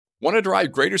Want to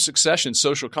drive greater success in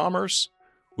social commerce?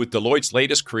 With Deloitte's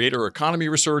latest creator economy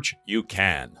research, you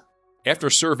can. After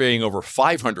surveying over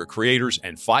 500 creators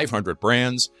and 500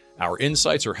 brands, our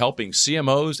insights are helping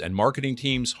CMOs and marketing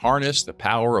teams harness the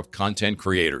power of content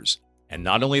creators. And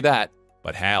not only that,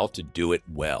 but how to do it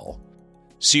well.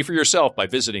 See for yourself by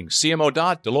visiting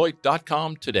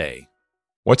cmo.deloitte.com today.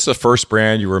 What's the first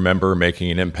brand you remember making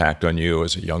an impact on you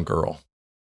as a young girl?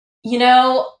 You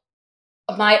know,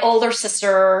 my older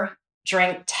sister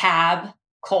drank Tab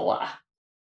Cola.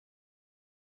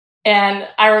 And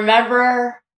I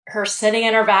remember her sitting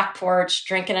in her back porch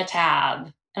drinking a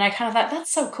Tab. And I kind of thought,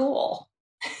 that's so cool.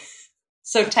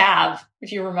 So Tab,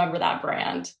 if you remember that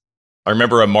brand. I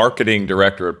remember a marketing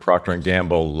director at Procter &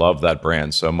 Gamble loved that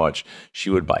brand so much. She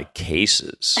would buy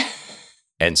cases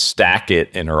and stack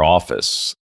it in her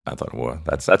office. I thought, well,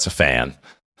 that's a fan.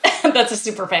 That's a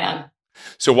super fan.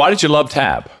 So why did you love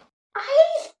Tab?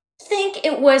 I think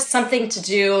it was something to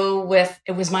do with,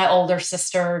 it was my older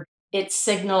sister. It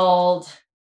signaled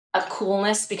a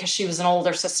coolness because she was an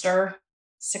older sister,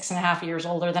 6.5 years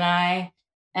older than I.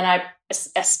 And I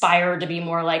aspired to be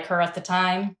more like her at the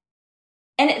time.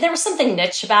 And there was something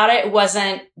niche about it. It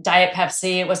wasn't Diet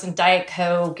Pepsi. It wasn't Diet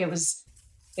Coke. It was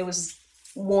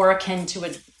more akin to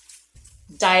a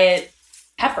Diet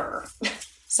Pepper.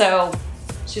 So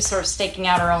she was sort of staking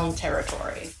out her own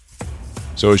territory.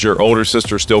 So is your older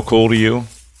sister still cool to you?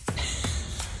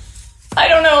 I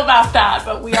don't know about that,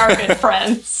 but we are good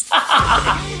friends.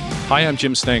 Hi, I'm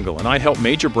Jim Stengel, and I help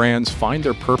major brands find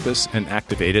their purpose and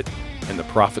activate it, and the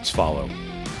profits follow.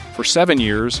 For 7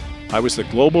 years, I was the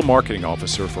global marketing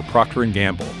officer for Procter &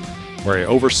 Gamble, where I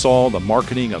oversaw the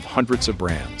marketing of hundreds of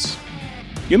brands.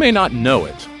 You may not know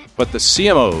it, but the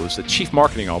CMOs, the chief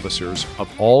marketing officers of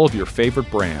all of your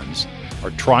favorite brands,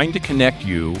 are trying to connect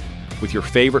you with your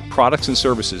favorite products and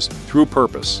services through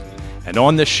purpose. And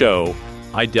on this show,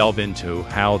 I delve into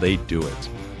how they do it.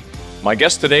 My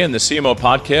guest today in the CMO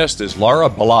podcast is Lara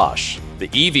Balazs, the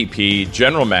EVP,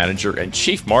 General Manager, and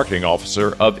Chief Marketing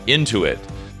Officer of Intuit,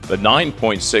 the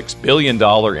 $9.6 billion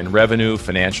in revenue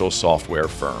financial software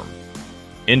firm.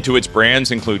 Intuit's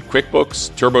brands include QuickBooks,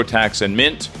 TurboTax, and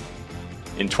Mint.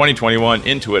 In 2021,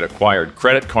 Intuit acquired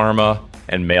Credit Karma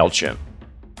and MailChimp.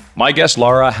 My guest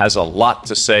Lara has a lot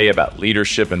to say about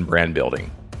leadership and brand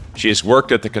building. She has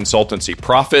worked at the consultancy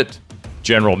Profit,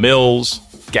 General Mills,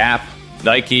 Gap,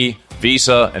 Nike,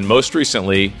 Visa, and most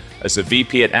recently as the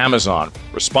VP at Amazon,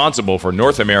 responsible for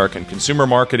North American consumer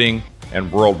marketing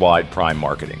and worldwide prime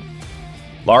marketing.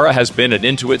 Lara has been at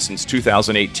Intuit since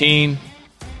 2018.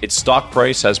 Its stock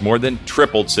price has more than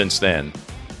tripled since then.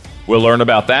 We'll learn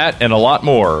about that and a lot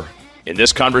more in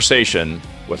this conversation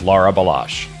with Lara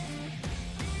Balazs.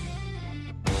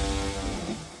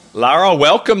 Lara,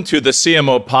 welcome to the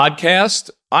CMO podcast.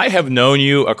 I have known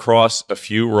you across a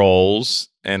few roles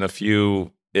and a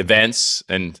few events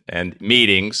and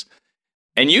meetings,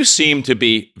 and you seem to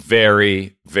be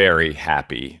very, very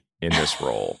happy in this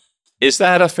role. Is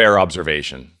that a fair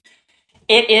observation?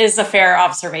 It is a fair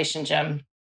observation, Jim.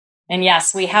 And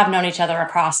yes, we have known each other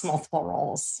across multiple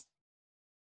roles.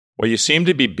 Well, you seem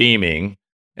to be beaming,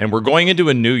 and we're going into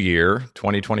a new year,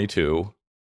 2022,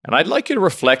 and I'd like you to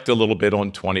reflect a little bit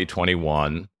on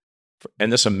 2021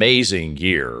 and this amazing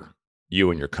year you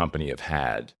and your company have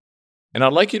had. And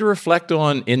I'd like you to reflect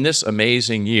on, in this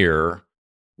amazing year,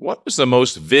 what was the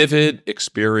most vivid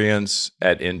experience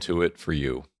at Intuit for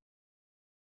you?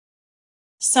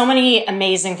 So many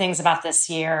amazing things about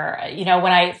this year. You know,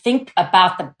 when I think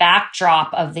about the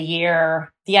backdrop of the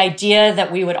year, the idea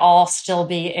that we would all still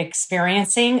be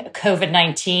experiencing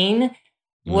COVID-19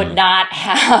 would not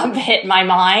have hit my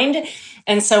mind.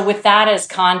 And so with that as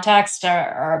context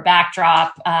or a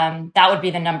backdrop, that would be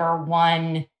the number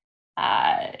one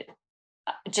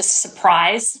just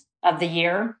surprise of the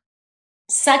year.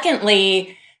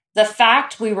 Secondly, the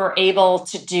fact we were able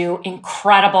to do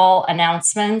incredible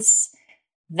announcements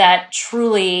that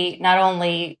truly not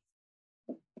only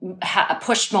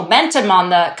pushed momentum on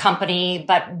the company,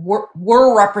 but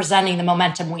we're representing the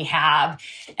momentum we have.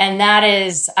 And that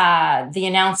is the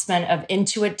announcement of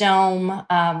Intuit Dome,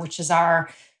 which is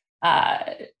our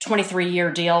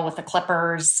 23-year deal with the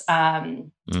Clippers,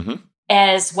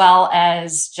 as well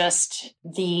as just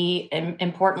the,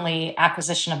 importantly,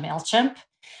 acquisition of MailChimp.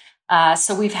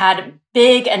 So we've had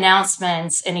big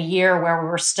announcements in a year where we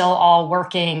were still all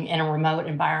working in a remote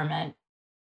environment.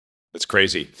 That's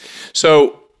crazy.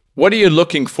 So what are you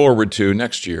looking forward to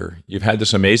next year? You've had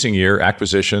this amazing year,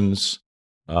 acquisitions,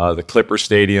 the Clipper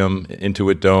Stadium,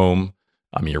 Intuit Dome.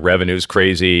 I mean, your revenue is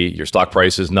crazy. Your stock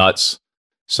price is nuts.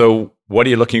 So what are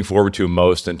you looking forward to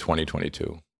most in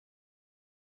 2022?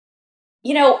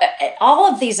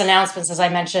 All of these announcements, as I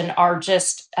mentioned, are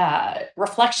just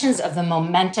reflections of the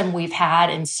momentum we've had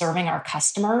in serving our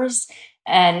customers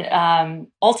and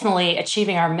ultimately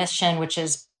achieving our mission, which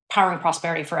is powering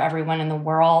prosperity for everyone in the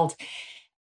world.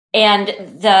 And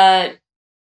the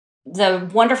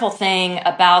wonderful thing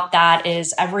about that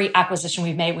is every acquisition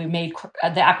we made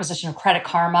the acquisition of Credit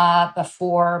Karma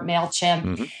before MailChimp.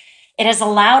 Mm-hmm. It has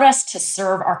allowed us to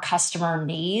serve our customer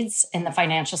needs in the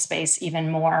financial space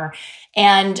even more.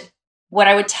 And what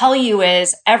I would tell you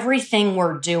is everything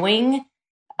we're doing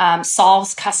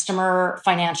solves customer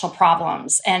financial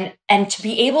problems. And to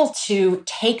be able to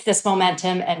take this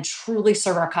momentum and truly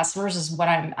serve our customers is what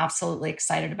I'm absolutely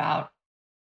excited about.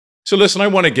 So listen, I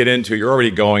want to get into, you're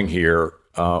already going here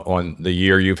on the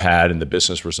year you've had and the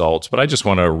business results, but I just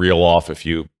want to reel off a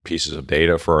few pieces of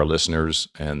data for our listeners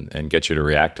and get you to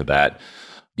react to that.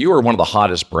 You are one of the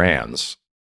hottest brands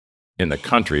in the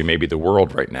country, maybe the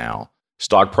world right now.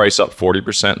 Stock price up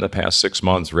 40% in the past 6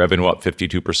 months, revenue up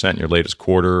 52% in your latest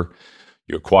quarter.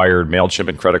 You acquired MailChimp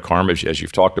and Credit Karma, as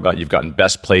you've talked about. You've gotten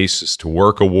Best Places to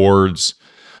Work awards.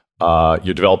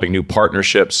 You're developing new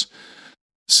partnerships.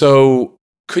 So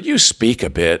could you speak a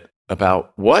bit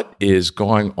about what is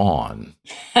going on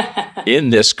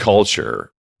in this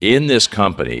culture, in this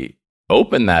company?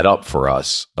 Open that up for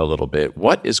us a little bit.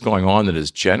 What is going on that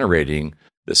is generating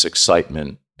this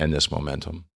excitement and this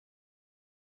momentum?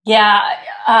 Yeah.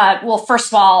 Well, first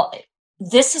of all,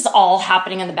 this is all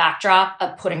happening in the backdrop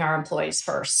of putting our employees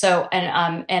first. So,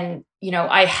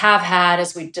 I have had,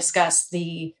 as we discussed,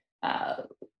 the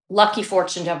lucky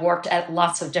fortune to have worked at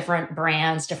lots of different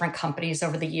brands, different companies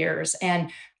over the years. And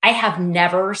I have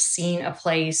never seen a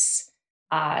place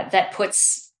that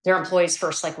puts their employees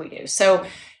first like we do. So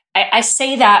I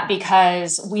say that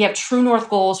because we have true North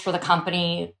goals for the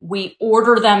company. We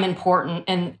order them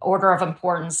in order of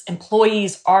importance.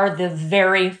 Employees are the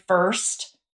very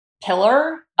first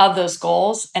pillar of those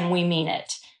goals, and we mean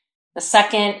it. The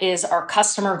second is our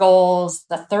customer goals.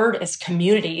 The third is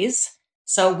communities.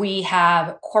 So we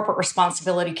have corporate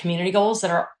responsibility community goals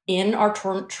that are in our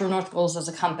True North goals as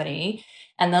a company.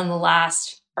 And then the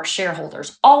last are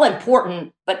shareholders. All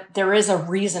important, but there is a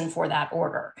reason for that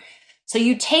order. So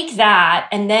you take that,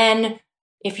 and then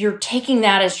if you're taking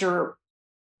that as your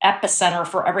epicenter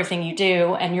for everything you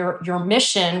do, and your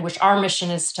mission, which our mission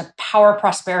is to power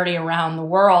prosperity around the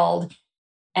world,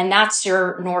 and that's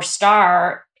your North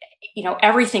Star,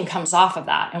 everything comes off of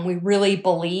that. And we really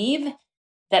believe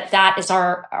that is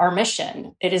our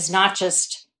mission. It is not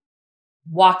just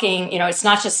walking, it's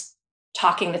not just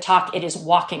talking the talk, it is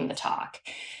walking the talk.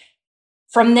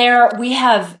 From there,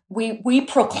 we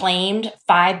proclaimed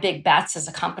 5 big bets as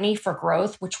a company for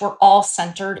growth, which were all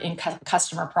centered in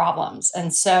customer problems.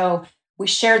 And so we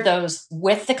shared those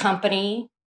with the company.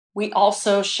 We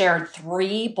also shared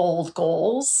 3 bold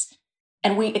goals.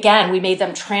 And we made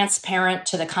them transparent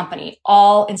to the company,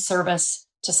 all in service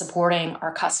to supporting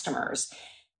our customers.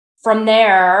 From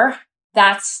there,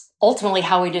 that's ultimately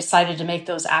how we decided to make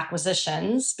those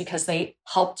acquisitions, because they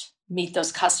helped meet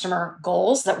those customer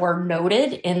goals that were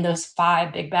noted in those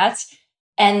 5 big bets.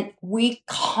 And we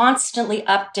constantly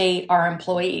update our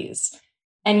employees.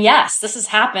 And yes, this has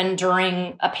happened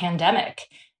during a pandemic.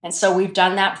 And so we've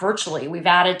done that virtually. We've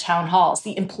added town halls.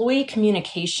 The employee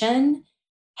communication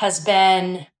has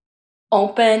been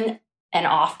open and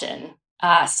often.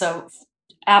 So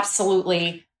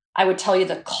absolutely, I would tell you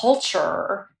the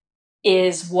culture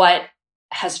is what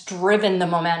has driven the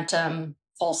momentum,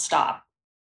 full stop.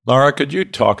 Lara, could you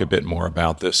talk a bit more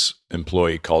about this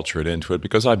employee culture at Intuit?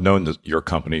 Because I've known your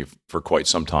company for quite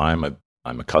some time.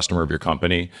 I'm a customer of your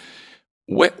company.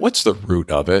 What's the root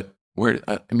of it?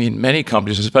 Many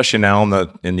companies, especially now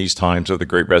in these times of the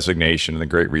Great Resignation and the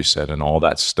Great Reset and all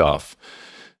that stuff,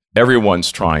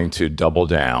 everyone's trying to double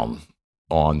down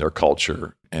on their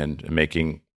culture and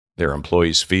making their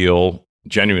employees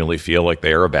genuinely feel like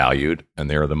they are valued and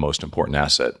they are the most important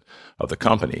asset of the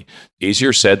company.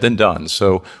 Easier said than done.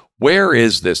 So where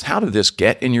is this? How did this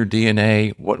get in your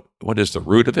DNA? What is the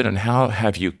root of it, and how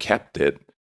have you kept it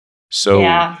so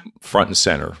front and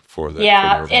center for the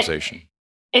organization?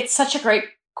 It's such a great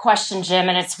question, Jim,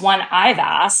 and it's one I've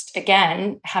asked,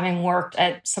 again, having worked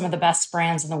at some of the best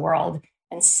brands in the world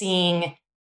and seeing,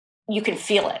 you can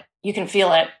feel it. You can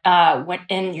feel it when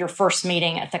in your first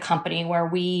meeting at the company, where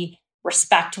we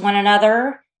respect one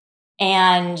another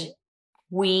and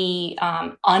we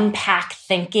unpack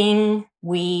thinking.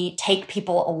 We take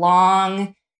people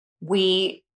along.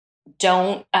 We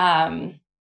don't,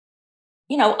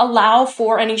 allow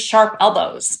for any sharp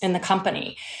elbows in the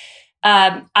company.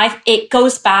 It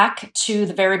goes back to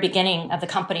the very beginning of the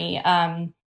company.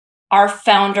 Our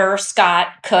founder,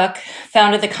 Scott Cook,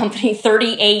 founded the company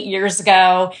 38 years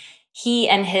ago. He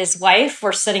and his wife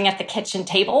were sitting at the kitchen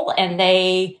table and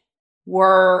they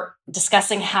were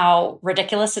discussing how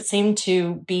ridiculous it seemed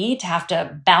to be to have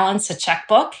to balance a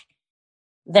checkbook.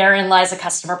 Therein lies a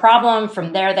customer problem.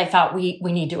 From there, they thought we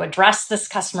need to address this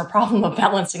customer problem of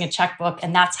balancing a checkbook.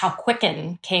 And that's how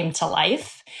Quicken came to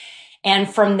life.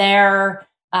 And from there,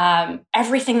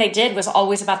 everything they did was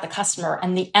always about the customer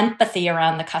and the empathy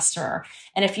around the customer.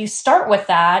 And if you start with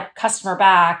that customer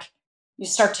back, you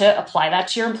start to apply that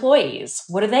to your employees.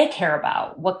 What do they care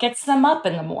about? What gets them up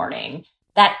in the morning?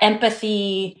 That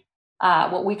empathy,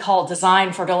 what we call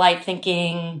design for delight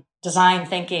thinking, design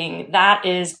thinking, that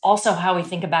is also how we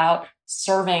think about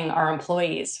serving our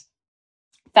employees.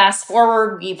 Fast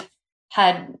forward, we've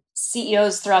had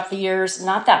CEOs throughout the years,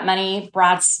 not that many.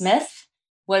 Brad Smith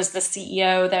was the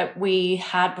CEO that we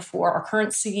had before our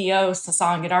current CEO,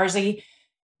 Sasan Goodarzi.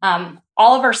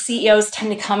 All of our CEOs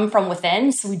tend to come from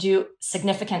within, so we do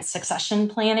significant succession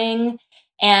planning.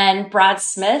 And Brad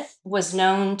Smith was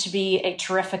known to be a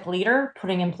terrific leader,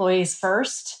 putting employees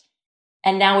first.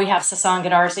 And now we have Sasan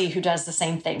Goodarzi who does the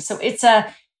same thing. So it's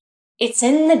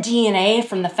in the DNA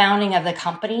from the founding of the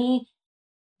company,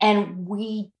 and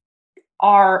we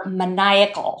are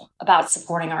maniacal about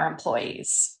supporting our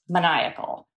employees.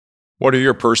 Maniacal. What are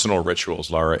your personal rituals,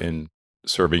 Lara, in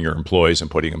serving your employees and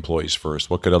putting employees first?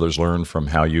 What could others learn from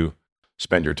how you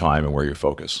spend your time and where you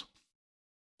focus?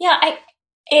 Yeah,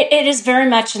 it is very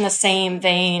much in the same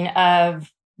vein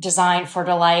of design for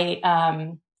delight,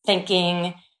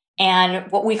 thinking,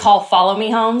 and what we call follow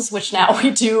me homes, which now we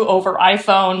do over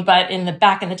iPhone. But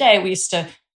back in the day, we used to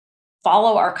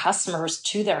follow our customers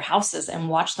to their houses and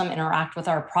watch them interact with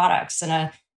our products in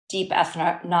a deep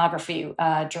ethnography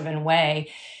driven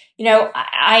way.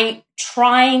 I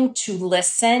trying to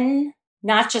listen,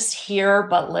 not just hear,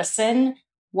 but listen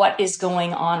what is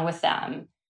going on with them.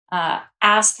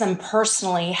 Ask them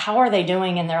personally, how are they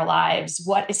doing in their lives?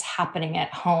 What is happening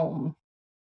at home?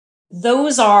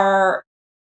 Those are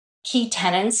key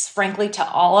tenets, frankly, to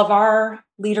all of our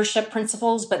leadership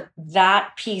principles. But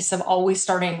that piece of always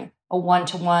starting a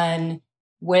one-to-one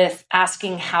with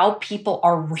asking how people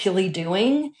are really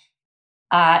doing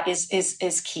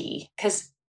is key, because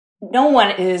no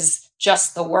one is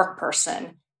just the work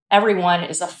person. Everyone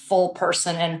is a full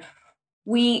person. And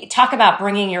we talk about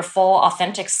bringing your full,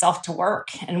 authentic self to work,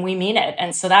 and we mean it.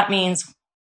 And so that means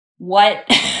what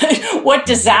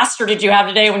disaster did you have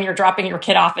today when you're dropping your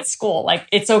kid off at school? Like,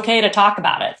 it's okay to talk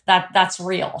about it. That's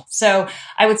real. So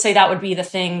I would say that would be the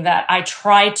thing that I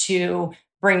try to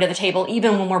bring to the table,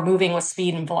 even when we're moving with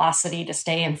speed and velocity to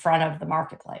stay in front of the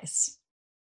marketplace.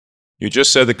 You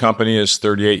just said the company is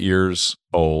 38 years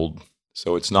old,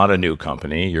 so it's not a new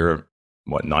company. You're,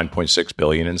 $9.6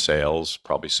 billion in sales,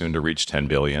 probably soon to reach 10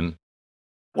 billion.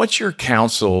 What's your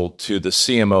counsel to the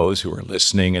CMOs who are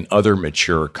listening and other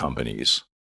mature companies?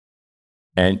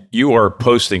 And you are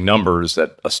posting numbers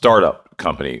that a startup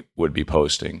company would be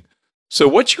posting. So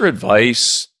what's your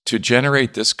advice to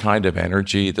generate this kind of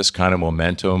energy, this kind of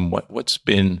momentum? What's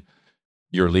been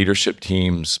your leadership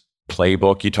team's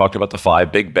playbook? You talked about the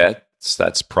 5 big bets.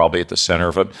 That's probably at the center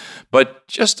of it. But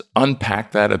just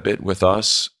unpack that a bit with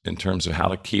us in terms of how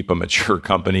to keep a mature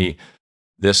company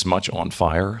this much on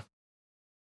fire.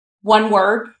 One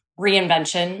word,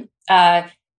 reinvention. The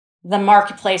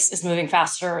marketplace is moving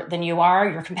faster than you are.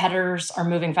 Your competitors are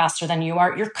moving faster than you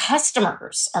are. Your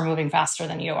customers are moving faster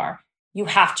than you are. You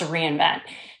have to reinvent.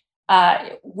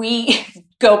 We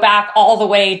go back all the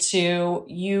way to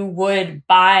you would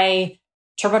buy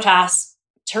TurboTax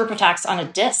on a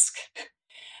disk.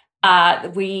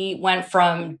 We went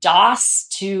from DOS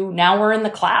to now we're in the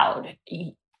cloud.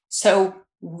 So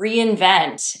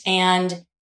reinvent and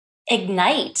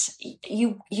ignite.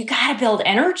 You got to build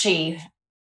energy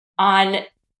on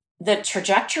the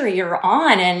trajectory you're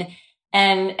on.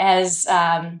 And as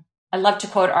I love to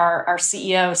quote our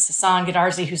CEO, Sasan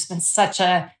Goodarzi, who's been such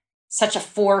a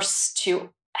force to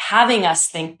having us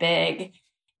think big,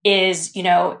 is,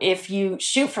 if you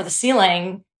shoot for the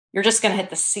ceiling, you're just going to hit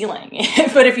the ceiling.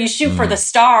 But if you shoot for the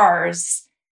stars,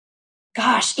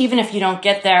 gosh, even if you don't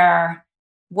get there,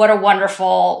 what a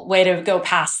wonderful way to go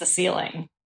past the ceiling.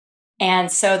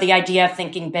 And so the idea of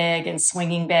thinking big and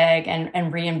swinging big and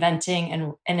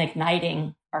reinventing and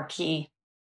igniting are key.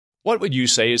 What would you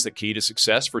say is the key to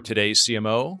success for today's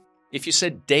CMO? If you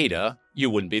said data,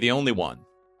 you wouldn't be the only one.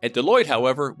 At Deloitte,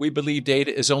 however, we believe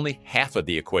data is only half of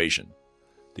the equation.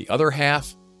 The other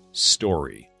half,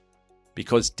 story.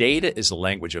 Because data is the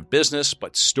language of business,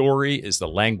 but story is the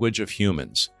language of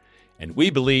humans. And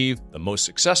we believe the most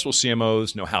successful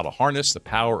CMOs know how to harness the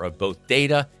power of both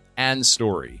data and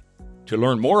story. To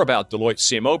learn more about Deloitte's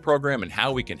CMO program and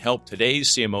how we can help today's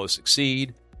CMOs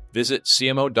succeed, visit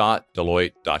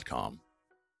cmo.deloitte.com.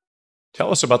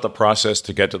 Tell us about the process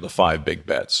to get to the 5 big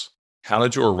bets. How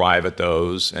did you arrive at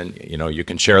those? And, you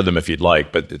can share them if you'd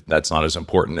like, but that's not as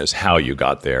important as how you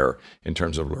got there in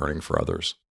terms of learning for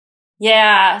others.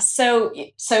 Yeah. So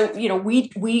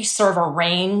we serve a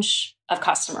range of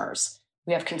customers.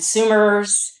 We have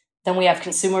consumers, then we have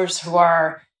consumers who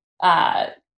are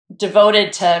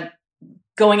devoted to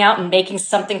going out and making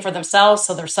something for themselves.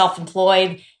 So they're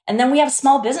self-employed. And then we have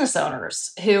small business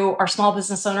owners who are small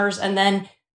business owners. And then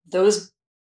those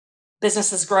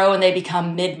businesses grow and they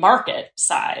become mid-market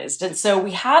sized. And so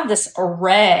we have this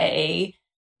array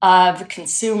of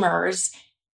consumers.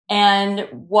 And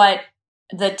what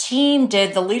the team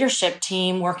did, the leadership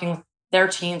team working with their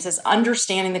teams, is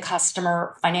understanding the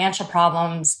customer financial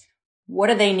problems. What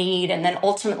do they need? And then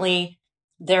ultimately,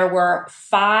 there were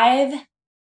 5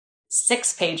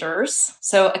 6-pagers,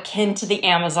 so akin to the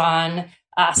Amazon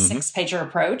 6-pager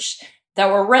approach, that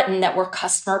were written that were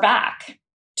customer back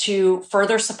to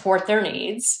further support their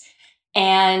needs.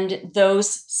 And those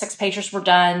 6-pagers were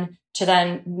done to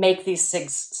then make these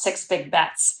six big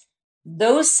bets.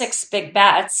 Those 6 big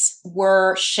bets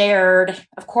were shared,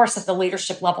 of course, at the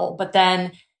leadership level, but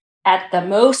then at the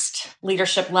most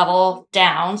leadership level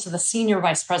down, so the senior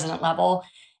vice president level,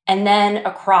 and then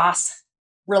across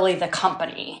really the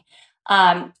company.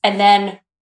 And then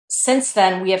since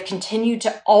then, we have continued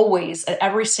to always, at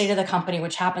every state of the company,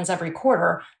 which happens every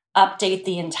quarter, update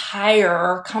the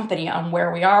entire company on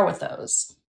where we are with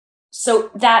those. So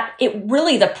that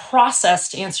the process,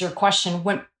 to answer your question,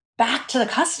 went back to the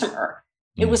customer.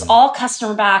 It was all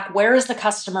customer back. Where is the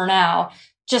customer now?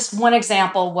 Just one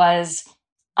example was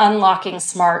unlocking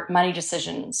smart money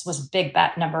decisions was big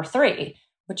bet number 3,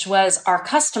 which was our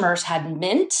customers had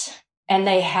Mint and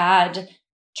they had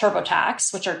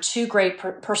TurboTax, which are 2 great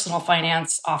personal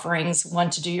finance offerings, one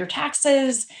to do your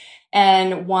taxes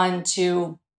and one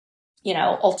to,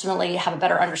 ultimately have a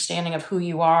better understanding of who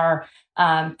you are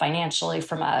financially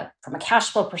from a cash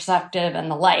flow perspective and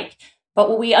the like. But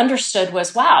what we understood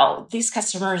was, wow, these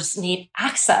customers need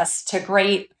access to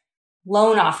great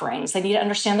loan offerings. They need to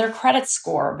understand their credit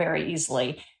score very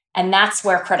easily. And that's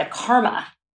where Credit Karma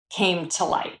came to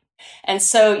light. And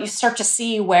so you start to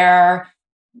see where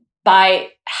by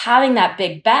having that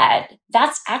big bet,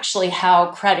 that's actually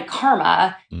how Credit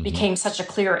Karma became such a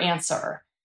clear answer.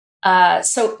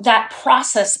 So that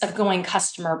process of going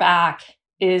customer back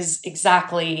is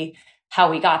exactly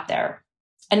how we got there.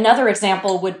 Another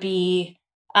example would be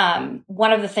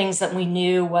one of the things that we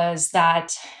knew was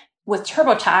that with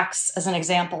TurboTax, as an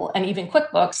example, and even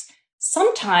QuickBooks,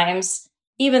 sometimes,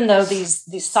 even though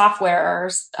these software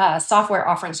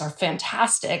offerings are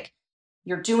fantastic,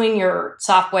 you're doing your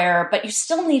software, but you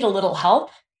still need a little help,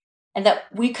 and that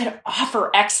we could offer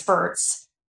experts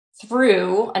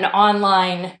through an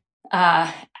online,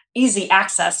 easy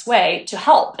access way to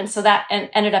help. And so that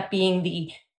ended up being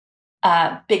the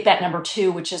big bet number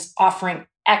 2, which is offering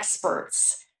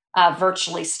experts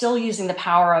virtually, still using the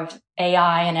power of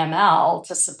AI and ML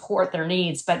to support their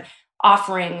needs, but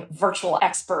offering virtual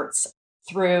experts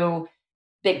through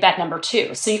big bet number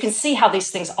 2. So you can see how these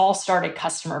things all started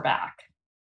customer back.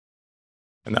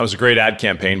 And that was a great ad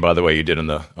campaign, by the way, you did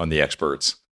on the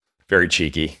experts. Very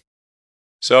cheeky.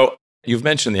 So you've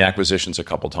mentioned the acquisitions a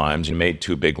couple times. You made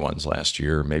 2 big ones last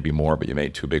year, maybe more, but you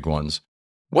made 2 big ones.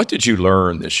 What did you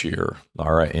learn this year,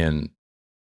 Lara, in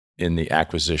the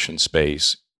acquisition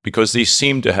space? Because these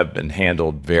seem to have been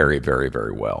handled very, very,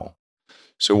 very well.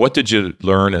 So what did you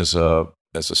learn as a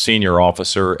senior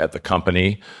officer at the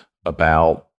company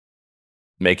about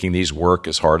making these work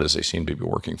as hard as they seem to be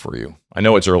working for you? I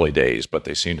know it's early days, but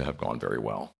they seem to have gone very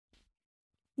well.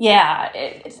 Yeah,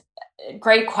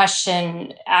 great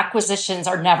question. Acquisitions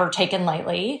are never taken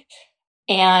lightly.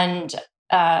 And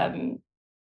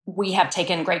we have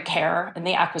taken great care in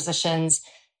the acquisitions.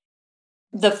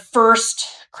 The first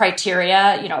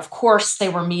criteria, of course, they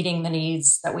were meeting the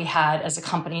needs that we had as a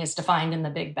company as defined in the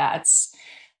big bets.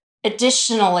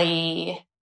 Additionally,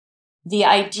 the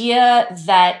idea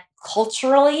that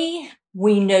culturally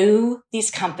we knew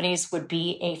these companies would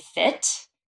be a fit,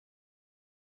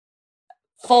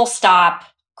 full stop,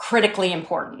 critically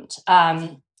important.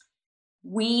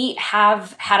 We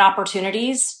have had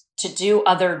opportunities to do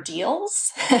other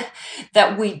deals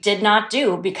that we did not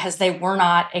do because they were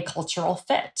not a cultural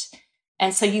fit.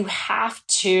 And so you have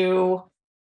to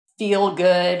feel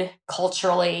good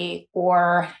culturally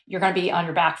or you're going to be on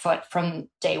your back foot from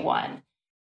day one.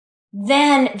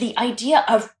 Then the idea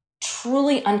of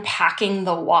truly unpacking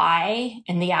the why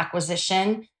in the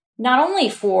acquisition, not only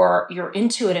for your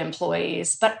Intuit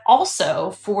employees, but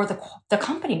also for the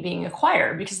company being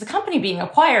acquired, because the company being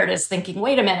acquired is thinking,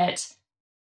 wait a minute,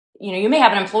 you may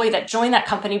have an employee that joined that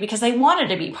company because they wanted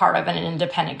to be part of an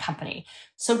independent company.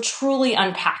 So truly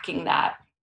unpacking that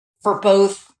for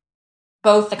both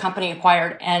the company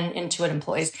acquired and Intuit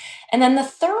employees. And then the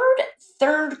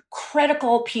third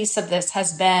critical piece of this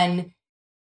has been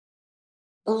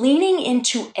leaning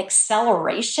into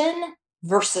acceleration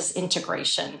versus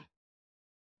integration.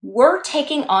 We're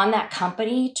taking on that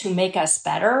company to make us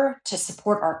better, to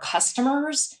support our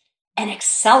customers and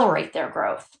accelerate their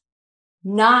growth,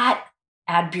 not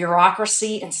add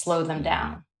bureaucracy and slow them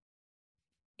down.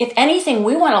 If anything,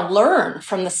 we want to learn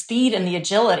from the speed and the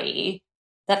agility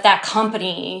that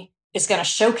company is going to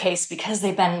showcase because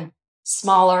they've been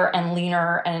smaller and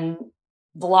leaner and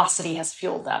velocity has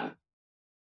fueled them.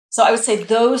 So I would say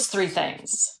those three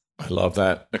things. I love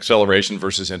that. Acceleration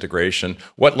versus integration.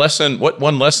 What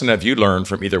one lesson have you learned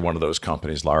from either one of those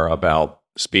companies, Lara, about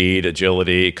speed,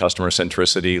 agility, customer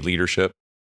centricity, leadership?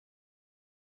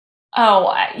 Oh,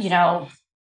 I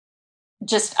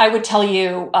would tell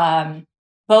you,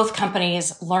 both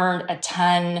companies learned a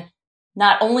ton,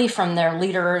 not only from their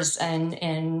leaders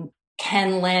and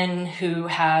Ken Lin, who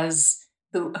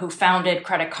founded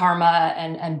Credit Karma,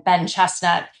 and Ben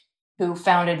Chestnut, who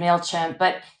founded MailChimp,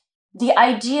 but the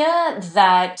idea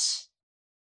that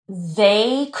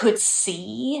they could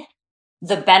see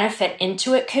the benefit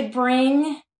Intuit could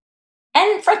bring,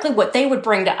 and frankly, what they would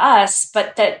bring to us,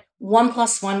 but that 1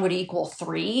 + 1 would equal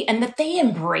 3, and that they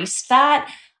embraced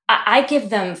that. I give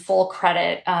them full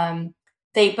credit.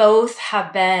 They both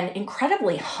have been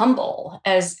incredibly humble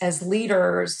as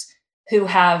leaders who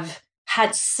have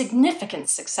had significant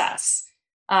success,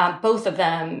 both of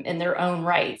them in their own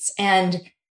rights.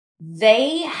 And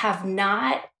they have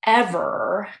not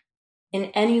ever in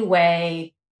any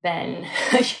way been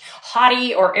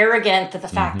haughty or arrogant to the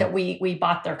fact that we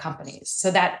bought their companies.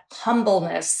 So that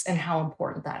humbleness and how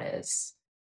important that is.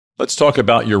 Let's talk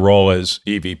about your role as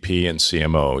EVP and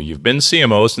CMO. You've been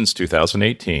CMO since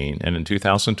 2018, and in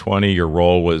 2020, your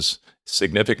role was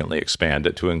significantly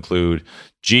expanded to include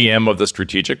GM of the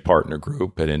Strategic Partner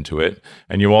Group at Intuit,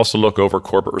 and you also look over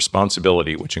corporate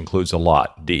responsibility, which includes a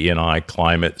lot, DE&I,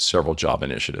 climate, several job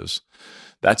initiatives.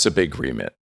 That's a big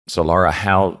remit. So, Lara,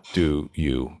 how do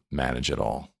you manage it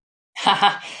all?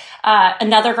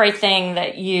 Another great thing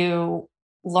that you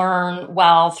learn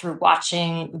well through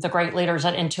watching the great leaders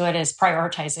at Intuit is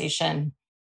prioritization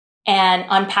and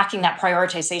unpacking that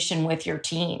prioritization with your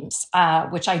teams,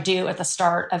 which I do at the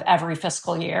start of every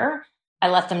fiscal year. I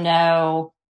let them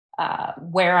know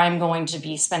where I'm going to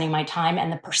be spending my time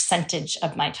and the percentage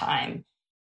of my time.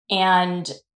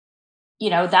 And,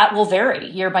 that will vary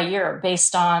year by year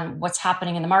based on what's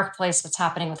happening in the marketplace, what's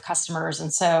happening with customers.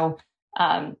 And so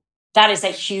that is a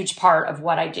huge part of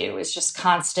what I do, is just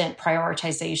constant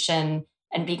prioritization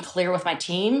and being clear with my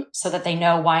team so that they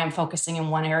know why I'm focusing in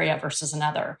one area versus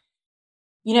another.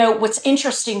 What's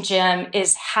interesting, Jim,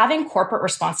 is having corporate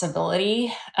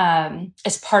responsibility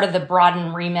as part of the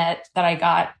broadened remit that I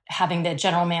got, having the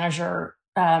general manager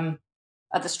of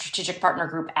the Strategic Partner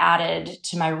Group added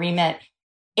to my remit.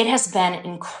 It has been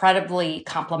incredibly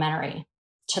complementary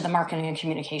to the marketing and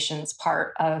communications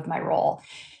part of my role.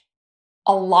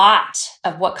 A lot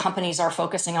of what companies are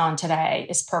focusing on today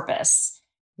is purpose.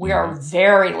 We are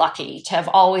very lucky to have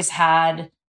always had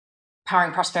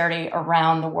powering prosperity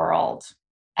around the world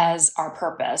as our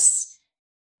purpose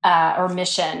or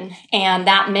mission. And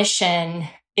that mission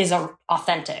is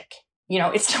authentic.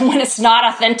 It's when it's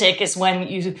not authentic is when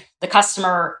the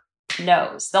customer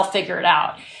knows. They'll figure it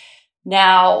out.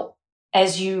 Now,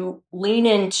 as you lean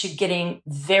into getting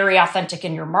very authentic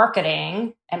in your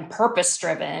marketing and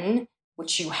purpose-driven,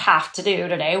 which you have to do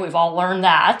today, we've all learned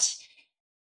that,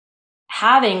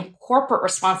 having corporate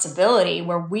responsibility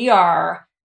where we are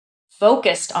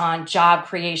focused on job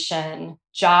creation,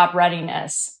 job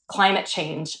readiness, climate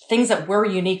change, things that we're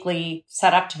uniquely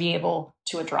set up to be able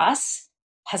to address,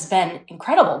 has been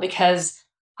incredible because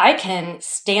I can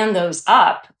stand those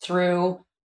up through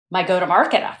my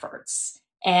go-to-market efforts.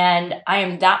 And I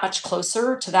am that much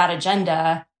closer to that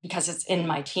agenda because it's in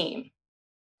my team.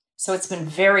 So it's been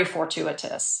very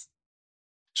fortuitous.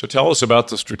 So tell us about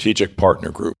the Strategic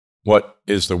Partner Group. What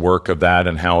is the work of that,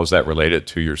 and how is that related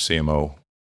to your CMO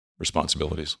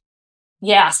responsibilities?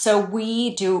 Yeah, so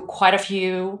we do quite a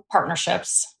few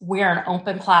partnerships. We're an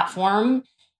open platform.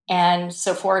 And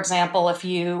so, for example, if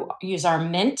you use our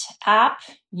Mint app,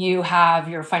 you have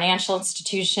your financial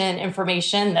institution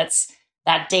information, that's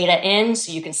that data in,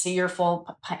 so you can see your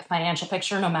full financial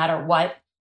picture no matter what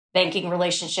banking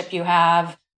relationship you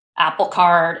have. Apple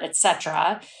Card,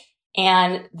 etc.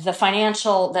 And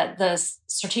the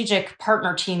strategic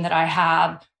partner team that I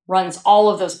have runs all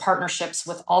of those partnerships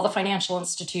with all the financial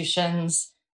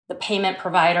institutions, the payment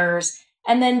providers,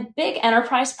 and then big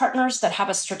enterprise partners that have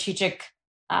a strategic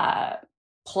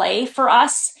play for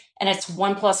us. And it's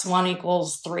 1 + 1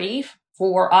 = 3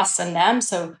 for us and them.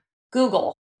 So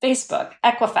Google, Facebook,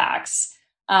 Equifax,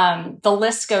 the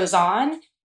list goes on.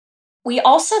 We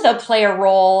also, though, play a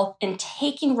role in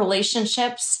taking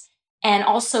relationships and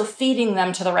also feeding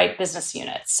them to the right business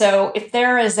unit. So if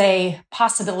there is a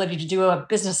possibility to do a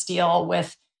business deal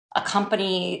with a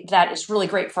company that is really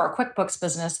great for our QuickBooks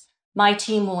business, my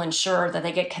team will ensure that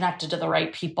they get connected to the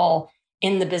right people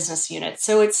in the business unit.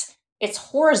 So it's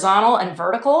horizontal and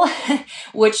vertical,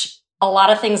 which a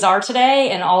lot of things are today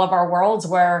in all of our worlds,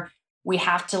 where we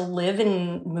have to live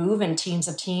and move in teams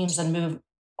of teams and move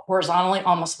horizontally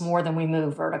almost more than we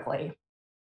move vertically.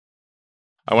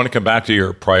 I want to come back to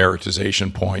your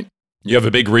prioritization point. You have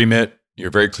a big remit.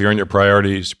 You're very clear on your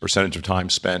priorities, percentage of time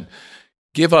spent.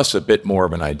 Give us a bit more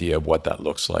of an idea of what that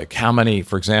looks like.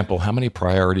 For example, how many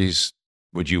priorities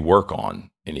would you work on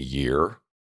in a year?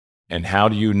 And how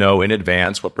do you know in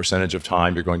advance what percentage of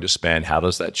time you're going to spend? How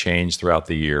does that change throughout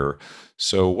the year?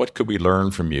 So what could we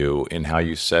learn from you in how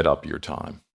you set up your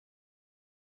time?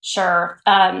 Sure.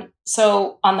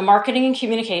 So on the marketing and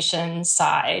communications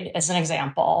side, as an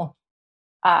example,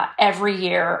 every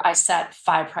year I set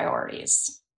 5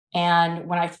 priorities. And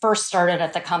when I first started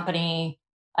at the company,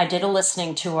 I did a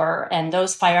listening tour, and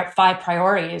those five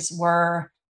priorities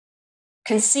were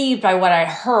conceived by what I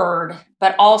heard,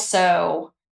 but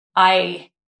also I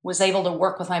was able to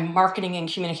work with my marketing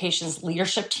and communications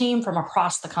leadership team from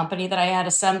across the company that I had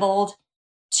assembled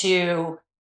to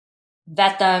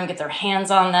vet them, get their hands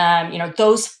on them.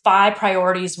 Those 5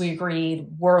 priorities we agreed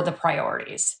were the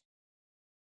priorities.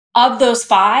 Of those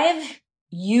 5,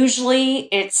 usually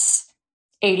it's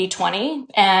 80-20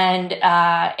 and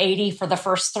 80 for the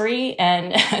first 3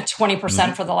 and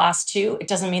 20% for the last 2. It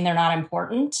doesn't mean they're not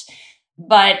important,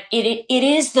 but it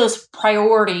is those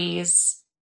priorities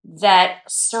that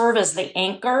serve as the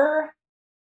anchor.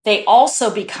 They also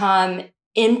become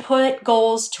input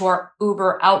goals to our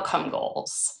Uber outcome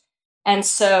goals. And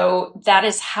so that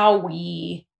is how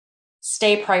we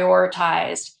stay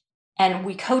prioritized. And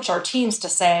we coach our teams to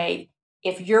say,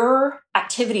 if your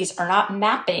activities are not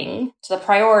mapping to the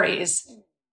priorities,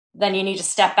 then you need to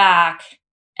step back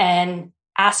and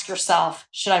ask yourself,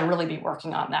 should I really be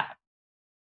working on that?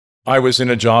 I was in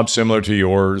a job similar to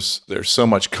yours. There's so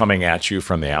much coming at you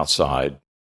from the outside.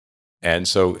 And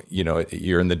so,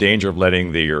 you're in the danger of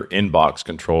letting your inbox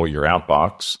control your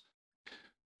outbox.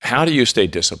 How do you stay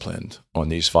disciplined on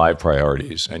these 5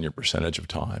 priorities and your percentage of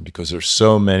time? Because there's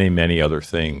so many, many other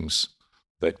things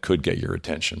that could get your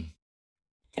attention.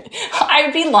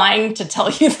 I'd be lying to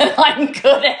tell you that I'm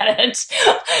good at it.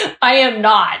 I am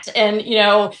not. And,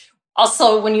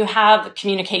 also when you have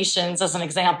communications as an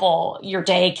example, your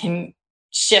day can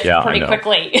shift pretty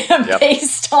quickly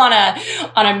based on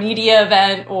a media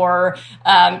event or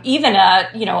even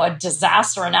a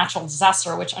disaster, a natural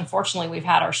disaster, which unfortunately we've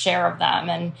had our share of them.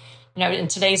 And in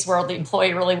today's world, the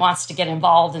employee really wants to get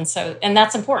involved, and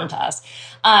that's important to us.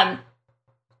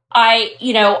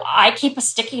 I keep a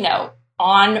sticky note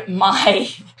on my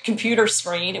computer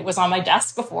screen. It was on my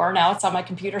desk before. Now it's on my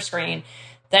computer screen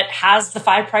that has the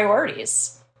 5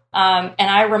 priorities. And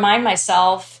I remind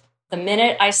myself the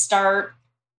minute I start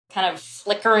kind of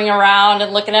flickering around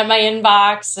and looking at my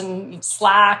inbox and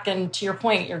Slack, and to your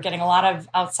point, you're getting a lot of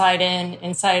inside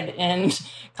in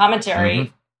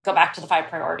commentary, go back to the 5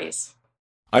 priorities.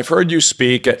 I've heard you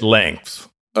speak at length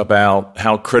about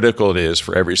how critical it is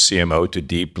for every CMO to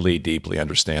deeply, deeply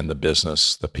understand the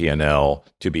business, the P&L,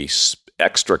 to be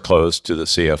extra close to the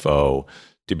CFO,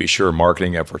 to be sure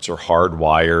marketing efforts are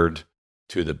hardwired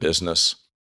to the business.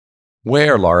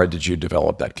 Where, Lara, did you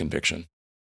develop that conviction?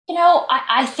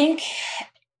 I think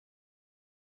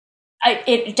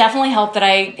it definitely helped that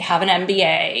I have an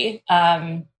MBA.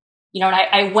 And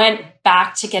I went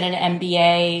back to get an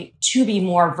MBA to be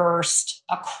more versed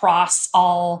across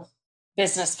all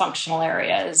business functional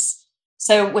areas.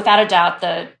 So without a doubt,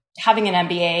 having an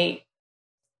MBA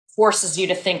forces you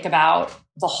to think about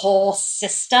the whole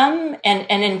system. And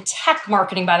in tech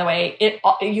marketing, by the way,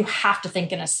 you have to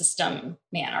think in a system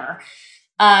manner.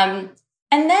 And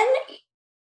then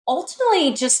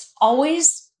ultimately just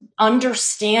always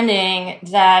understanding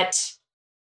that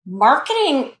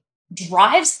marketing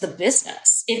drives the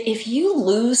business. If you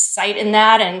lose sight in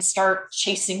that and start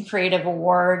chasing creative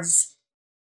awards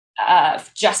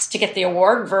just to get the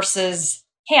award versus,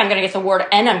 hey, I'm going to get the award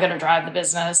and I'm going to drive the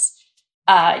business,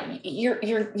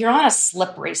 you're on a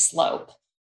slippery slope.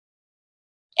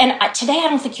 And today, I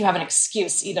don't think you have an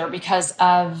excuse either because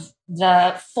of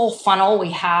the full funnel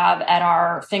we have at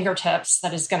our fingertips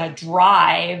that is going to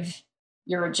drive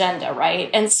your agenda, right?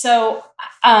 And so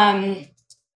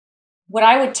what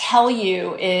I would tell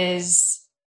you is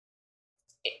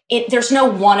there's no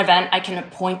one event I can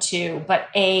point to, but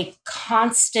a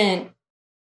constant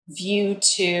view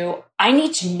to, I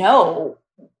need to know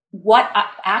what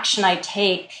action I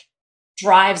take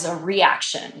drives a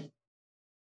reaction.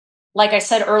 Like I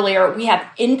said earlier, we have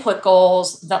input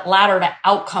goals that ladder to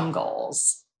outcome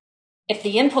goals. If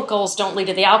the input goals don't lead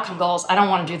to the outcome goals, I don't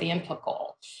want to do the input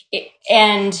goal.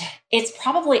 And it's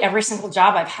probably every single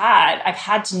job I've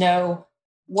had to know,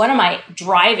 what am I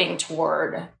driving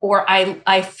toward, or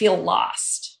I feel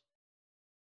lost.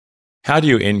 How do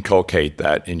you inculcate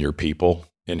that in your people,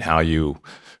 in how you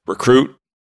recruit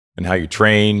and how you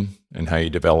train and how you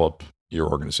develop your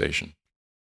organization?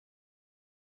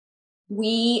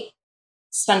 We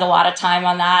spend a lot of time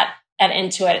on that at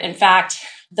Intuit. In fact,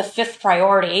 the fifth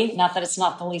priority, not that it's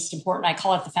not the least important, I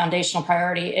call it the foundational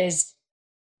priority, is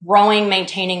growing,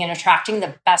 maintaining, and attracting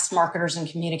the best marketers and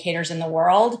communicators in the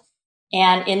world.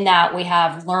 And in that, we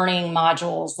have learning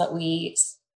modules that we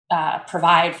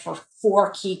provide for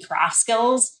 4 key craft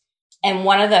skills. And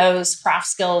one of those craft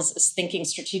skills is thinking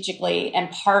strategically. And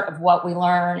part of what we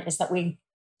learn is that we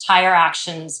tie our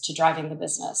actions to driving the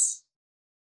business.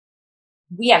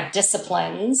 We have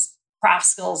disciplines, craft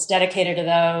skills dedicated to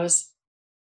those.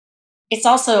 It's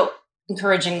also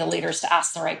encouraging the leaders to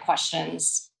ask the right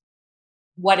questions.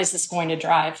 What is this going to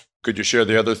drive? Could you share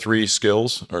the other 3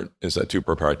 skills, or is that too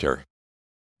proprietary?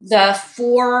 The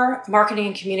 4 marketing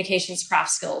and communications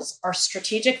craft skills are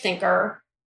strategic thinker,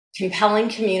 compelling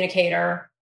communicator,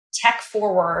 tech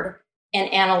forward,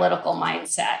 and analytical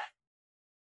mindset.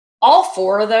 All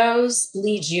 4 of those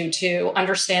lead you to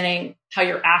understanding how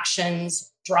your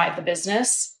actions drive the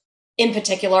business. In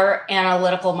particular,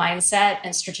 analytical mindset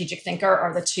and strategic thinker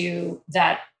are the 2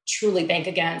 that truly bank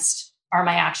against, are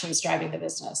my actions driving the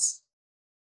business?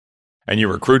 And you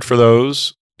recruit for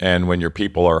those. And when your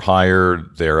people are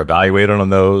hired, they're evaluated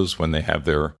on those when they have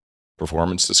their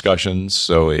performance discussions.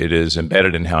 So it is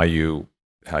embedded in how you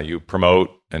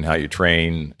promote and how you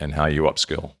train and how you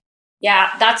upskill.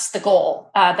 Yeah, that's the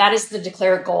goal. That is the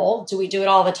declared goal. Do we do it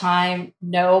all the time?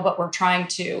 No, but we're trying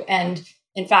to. And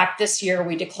in fact, this year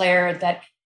we declared that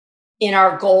in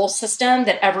our goal system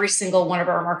that every single one of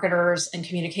our marketers and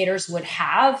communicators would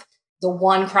have the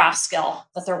one craft skill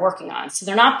that they're working on. So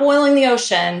they're not boiling the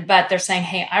ocean, but they're saying,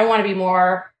 hey, I want to be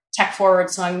more tech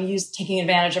forward. So I'm taking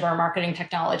advantage of our marketing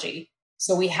technology.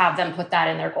 So we have them put that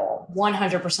in their goal.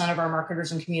 100% of our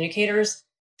marketers and communicators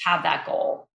have that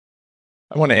goal.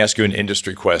 I want to ask you an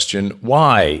industry question.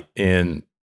 Why in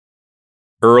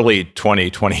early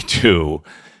 2022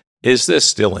 is this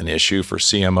still an issue for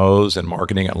CMOs and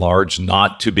marketing at large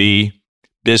not to be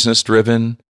business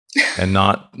driven and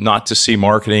not to see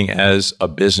marketing as a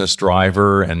business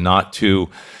driver and not to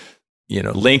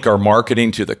link our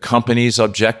marketing to the company's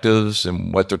objectives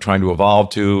and what they're trying to evolve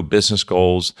to, business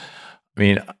goals? I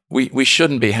mean, we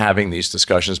shouldn't be having these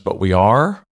discussions, but we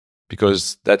are,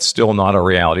 because that's still not a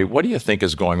reality. What do you think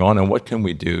is going on, and what can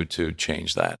we do to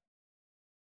change that?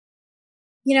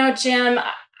 Jim,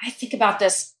 I think about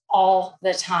this all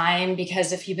the time,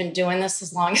 because if you've been doing this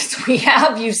as long as we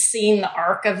have, you've seen the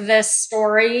arc of this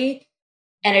story,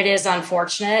 and it is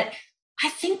unfortunate. I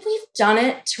think we've done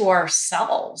it to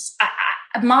ourselves.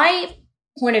 My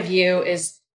point of view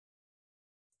is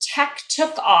tech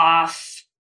took off.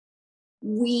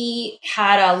 We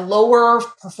had a lower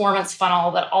performance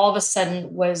funnel that all of a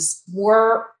sudden was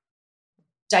more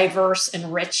diverse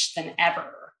and rich than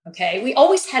ever. Okay. We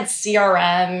always had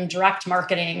CRM, direct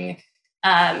marketing,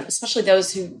 especially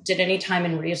those who did any time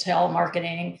in retail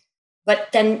marketing. But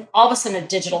then all of a sudden a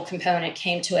digital component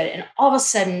came to it, and all of a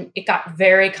sudden it got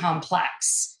very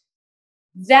complex.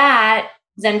 That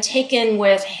then taken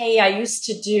with, hey, I used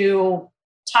to do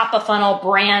top of funnel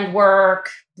brand work,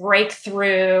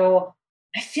 breakthrough.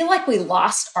 I feel like we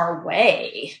lost our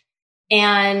way.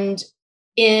 And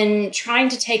in trying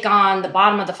to take on the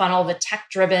bottom of the funnel, the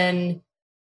tech-driven,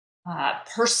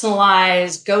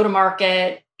 personalized,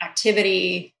 go-to-market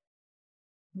activity,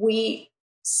 we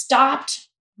stopped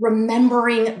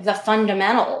remembering the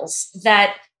fundamentals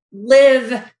that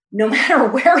live no matter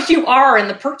where you are in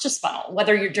the purchase funnel,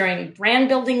 whether you're doing brand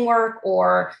building work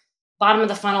or bottom of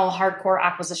the funnel, hardcore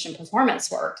acquisition performance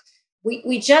work.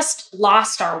 We just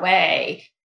lost our way.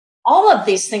 All of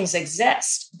these things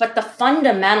exist, but the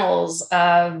fundamentals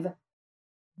of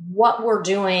what we're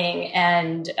doing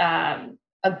and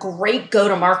a great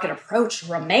go-to-market approach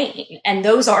remain. And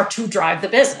those are to drive the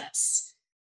business.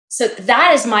 So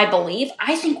that is my belief.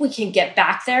 I think we can get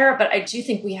back there, but I do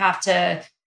think we have to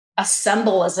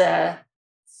assemble as a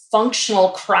functional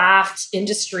craft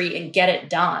industry and get it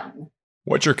done.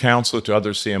 What's your counsel to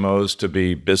other CMOs to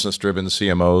be business-driven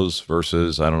CMOs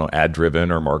versus,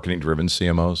 ad-driven or marketing-driven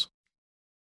CMOs?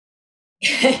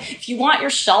 If you want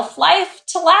your shelf life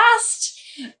to last,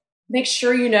 make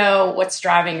sure you know what's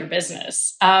driving your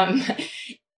business.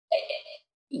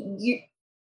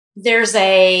 There's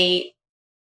a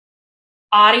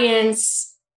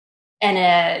audience and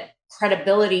a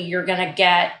credibility you're going to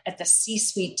get at the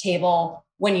C-suite table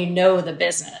when you know the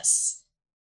business.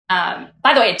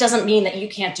 By the way, it doesn't mean that you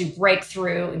can't do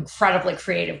breakthrough, incredibly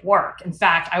creative work. In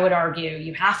fact, I would argue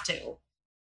you have to.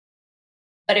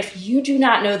 But if you do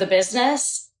not know the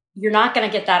business, you're not going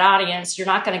to get that audience, you're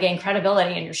not going to gain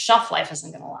credibility, and your shelf life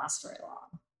isn't going to last very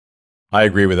long. I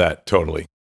agree with that totally.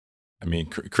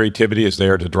 Creativity is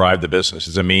there to drive the business.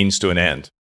 It's a means to an end.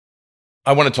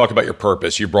 I want to talk about your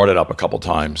purpose. You brought it up a couple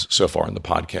times so far in the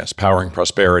podcast, powering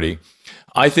prosperity.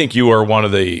 I think you are one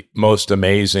of the most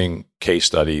amazing case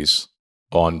studies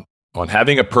on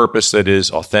having a purpose that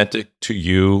is authentic to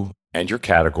you and your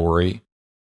category.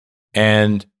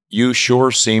 And you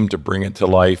sure seem to bring it to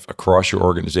life across your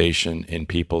organization in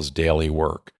people's daily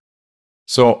work.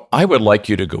 So I would like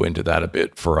you to go into that a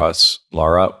bit for us,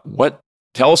 Lara.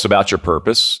 Tell us about your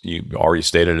purpose. You already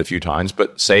stated it a few times,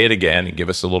 but say it again and give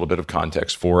us a little bit of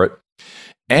context for it.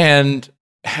 And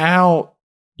how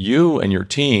you and your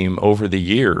team over the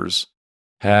years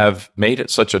have made it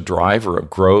such a driver of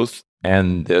growth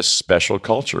and this special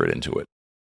culture at Intuit.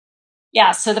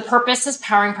 Yeah, so the purpose is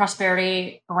powering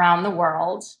prosperity around the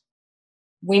world.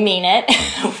 We mean it.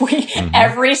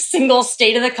 Every single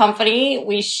state of the company,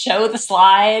 we show the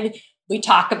slide, we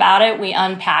talk about it, we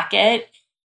unpack it.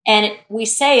 And we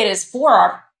say it is for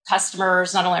our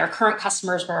customers, not only our current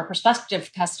customers, but our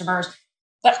prospective customers,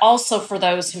 but also for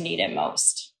those who need it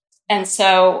most. And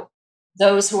so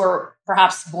those who are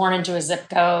perhaps born into a zip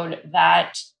code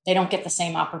that they don't get the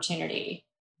same opportunity,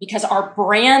 because our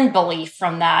brand belief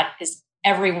from that is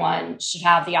everyone should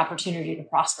have the opportunity to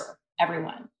prosper,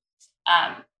 everyone.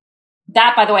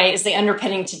 That, by the way, is the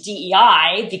underpinning to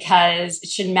DEI, because it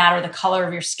shouldn't matter the color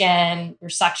of your skin, your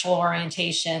sexual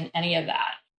orientation, any of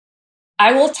that.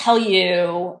 I will tell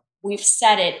you, we've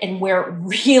said it, and where it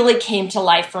really came to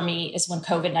life for me is when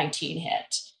COVID-19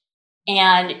 hit.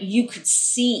 And you could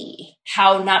see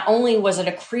how not only was it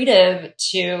accretive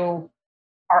to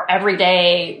our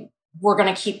everyday, we're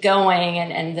going to keep going,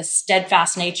 and the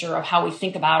steadfast nature of how we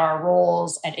think about our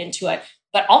roles at Intuit,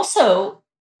 but also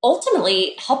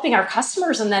ultimately helping our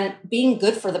customers and then being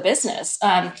good for the business.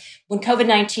 When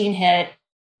COVID-19 hit,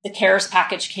 the CARES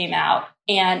package came out,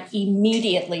 and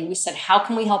immediately we said, how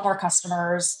can we help our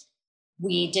customers?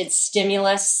 We did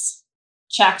stimulus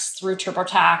checks through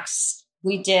TurboTax.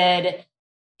 We did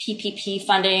PPP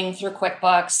funding through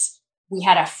QuickBooks. We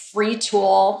had a free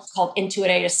tool called Intuit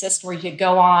Aid Assist where you could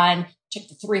go on, took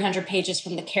the 300 pages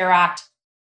from the CARE Act,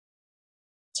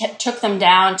 took them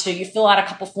down to you fill out a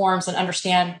couple forms and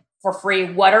understand for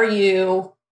free what are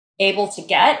you able to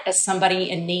get as somebody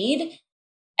in need.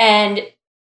 And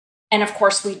of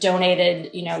course, we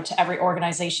donated, to every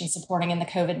organization supporting in the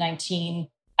COVID-19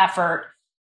 effort.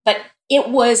 But it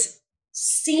was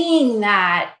seeing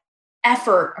that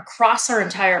effort across our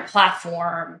entire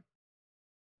platform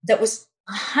that was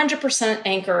 100%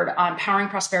 anchored on powering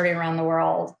prosperity around the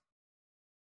world,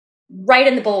 right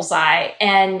in the bullseye,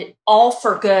 and all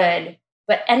for good,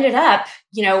 but ended up,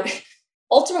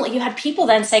 ultimately you had people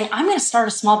then saying, I'm going to start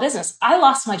a small business. I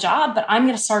lost my job, but I'm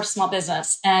going to start a small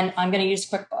business and I'm going to use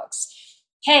QuickBooks.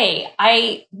 Hey,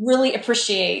 I really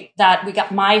appreciate that we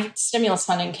got my stimulus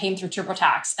funding came through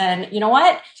TurboTax. And you know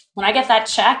what? When I get that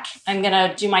check, I'm going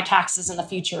to do my taxes in the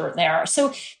future there.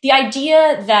 So the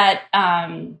idea that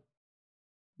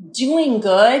doing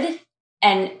good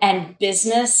and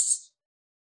business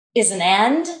is an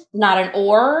and, not an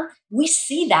or. We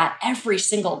see that every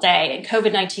single day. And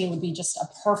COVID-19 would be just a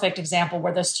perfect example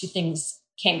where those two things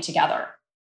came together.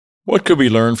 What could we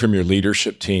learn from your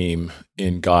leadership team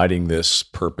in guiding this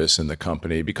purpose in the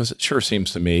company? Because it sure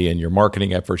seems to me in your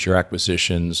marketing efforts, your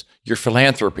acquisitions, your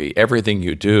philanthropy, everything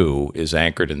you do is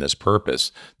anchored in this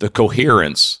purpose. The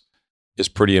coherence is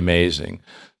pretty amazing.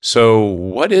 So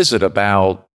what is it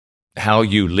about how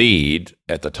you lead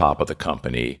at the top of the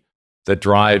company that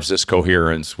drives this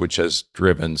coherence, which has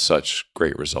driven such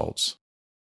great results?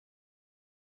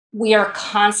 We are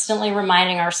constantly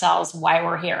reminding ourselves why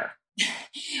we're here.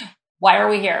 Why are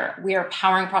we here? We are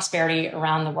powering prosperity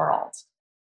around the world.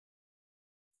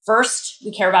 First,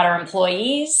 we care about our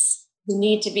employees who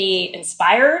need to be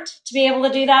inspired to be able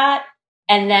to do that.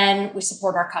 And then we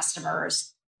support our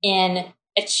customers in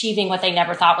achieving what they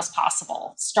never thought was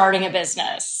possible, starting a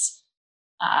business,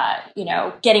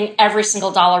 getting every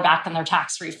single dollar back in their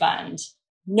tax refund,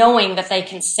 knowing that they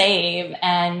can save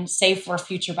and save for a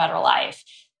future better life.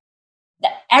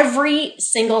 Every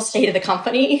single state of the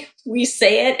company, we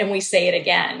say it and we say it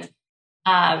again.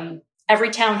 Every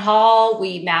town hall,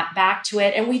 we map back to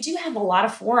it. And we do have a lot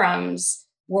of forums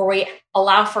where we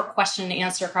allow for question and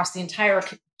answer across the entire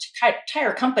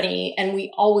company. And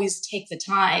we always take the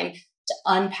time to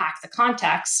unpack the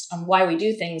context on why we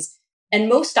do things. And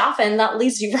most often that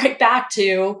leads you right back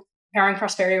to powering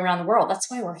prosperity around the world. That's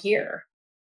why we're here.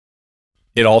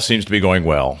 It all seems to be going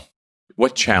well.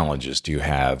 What challenges do you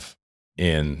have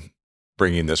in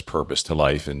bringing this purpose to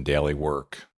life in daily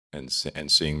work and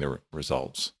seeing the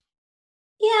results?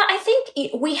 Yeah, I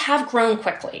think we have grown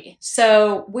quickly.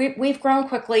 So we've grown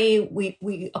quickly.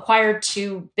 We acquired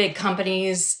 2 big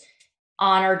companies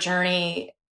on our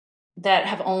journey that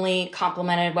have only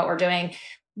complemented what we're doing.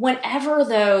 Whenever,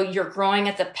 though, you're growing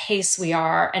at the pace we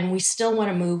are, and we still want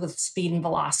to move with speed and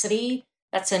velocity,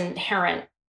 that's inherent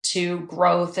to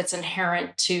growth. It's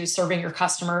inherent to serving your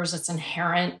customers. It's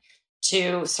inherent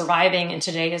to surviving in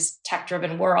today's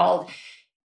tech-driven world.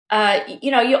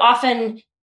 You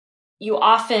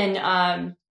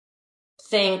often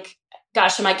think,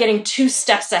 gosh, am I getting 2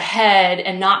 steps ahead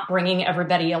and not bringing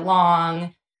everybody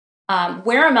along?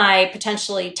 Where am I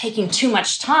potentially taking too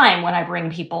much time when I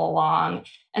bring people along?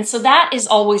 And so that is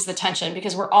always the tension,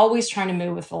 because we're always trying to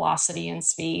move with velocity and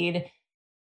speed,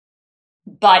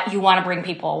 but you want to bring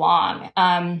people along.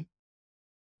 And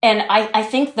I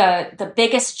think the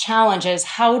biggest challenge is,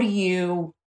 how do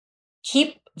you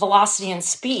keep velocity and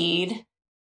speed,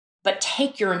 but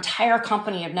take your entire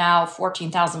company of now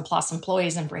 14,000 plus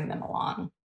employees and bring them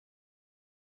along?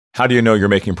 How do you know you're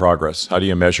making progress? How do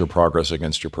you measure progress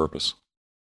against your purpose?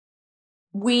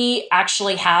 We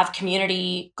actually have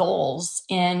community goals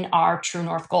in our True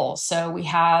North goals. So we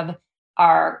have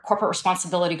our corporate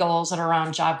responsibility goals that are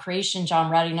around job creation,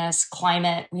 job readiness,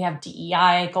 climate. We have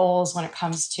DEI goals when it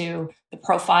comes to the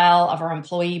profile of our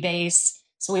employee base.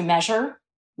 So we measure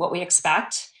what we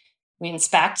expect. We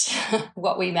inspect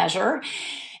what we measure.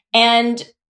 And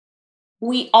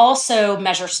we also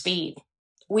measure speed.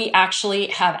 We actually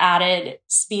have added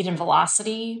speed and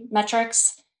velocity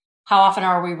metrics. How often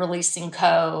are we releasing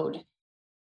code?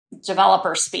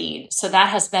 Developer speed. So that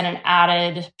has been an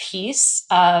added piece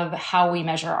of how we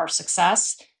measure our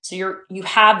success. So you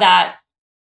have that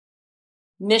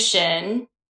mission,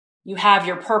 you have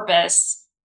your purpose,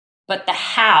 but the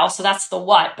how, so that's the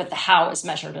what, but the how is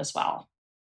measured as well.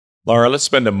 Lara, let's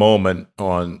spend a moment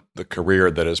on the career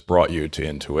that has brought you to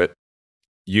Intuit.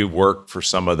 You worked for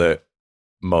some of the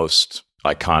most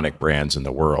iconic brands in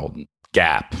the world: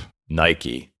 Gap,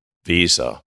 Nike,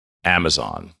 Visa,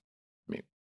 Amazon. I mean,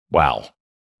 wow.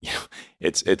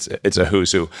 It's a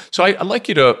who's who. So I'd like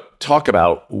you to talk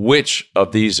about which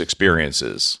of these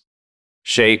experiences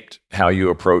shaped how you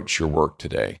approach your work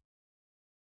today.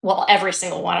 Well, every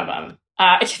single one of them.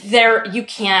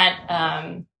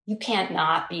 You can't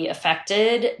not be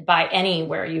affected by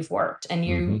anywhere you've worked, and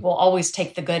you will always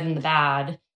take the good and the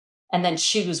bad and then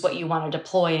choose what you want to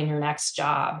deploy in your next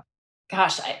job.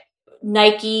 Gosh,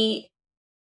 Nike,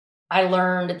 I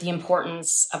learned the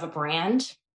importance of a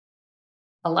brand,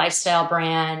 a lifestyle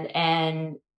brand,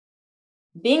 and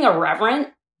being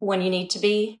irreverent when you need to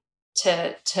be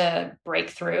to break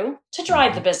through, to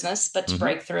drive the business, but to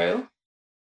break through.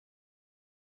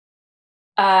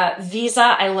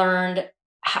 Visa, I learned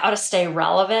how to stay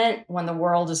relevant when the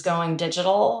world is going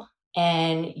digital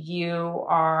and you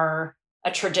are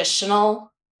a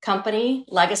traditional company,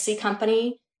 legacy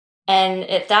company. And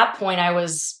at that point, I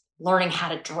was learning how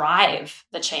to drive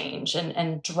the change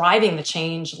and driving the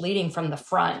change, leading from the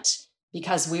front,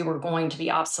 because we were going to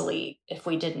be obsolete if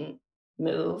we didn't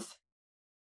move.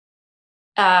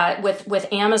 With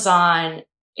Amazon,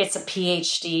 it's a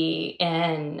PhD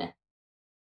in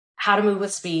how to move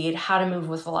with speed, how to move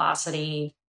with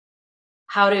velocity,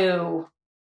 how to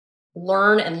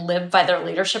learn and live by their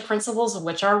leadership principles,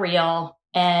 which are real,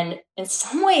 and in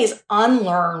some ways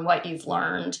unlearn what you've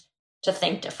learned to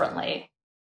think differently.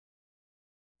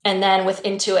 And then with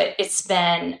Intuit, it's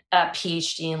been a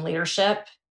PhD in leadership.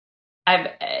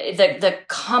 The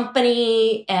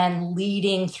company and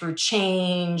leading through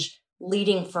change,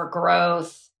 leading for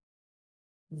growth,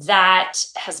 that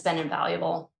has been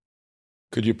invaluable.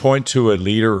 Could you point to a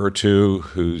leader or two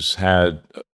who's had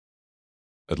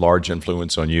a large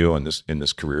influence on you in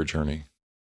this career journey?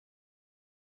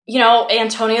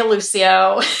 Antonio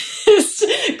Lucio is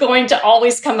going to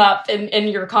always come up in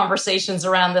your conversations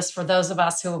around this for those of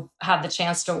us who had the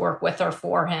chance to work with or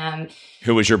for him.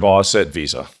 Who was your boss at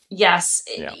Visa? Yes.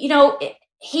 Yeah.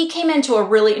 He came into a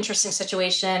really interesting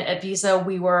situation at Visa.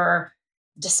 We were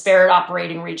disparate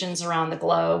operating regions around the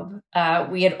globe.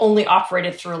 We had only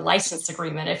operated through a license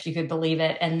agreement, if you could believe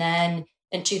it. And then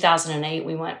in 2008,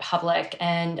 we went public.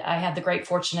 And I had the great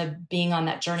fortune of being on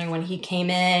that journey when he came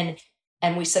in.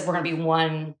 And we said, we're going to be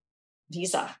one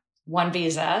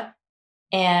visa.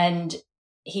 And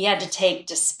he had to take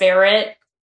disparate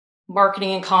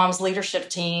marketing and comms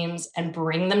leadership teams and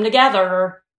bring them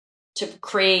together to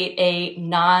create a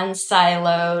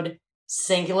non-siloed,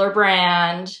 singular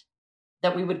brand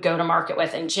that we would go to market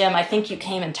with. And Jim, I think you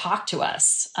came and talked to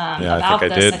us about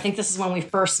this. I think this is when we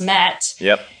first met.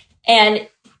 Yep. And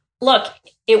look,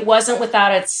 it wasn't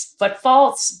without its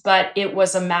footfalls, but it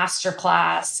was a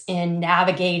masterclass in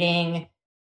navigating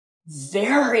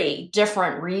very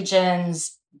different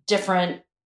regions, different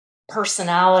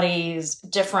personalities,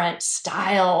 different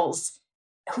styles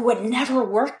who would never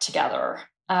work together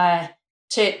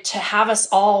to have us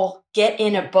all get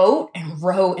in a boat and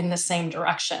row in the same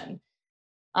direction.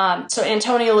 So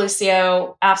Antonio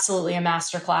Lucio, absolutely a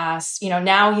masterclass.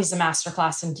 Now he's a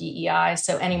masterclass in DEI.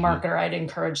 So any marketer, I'd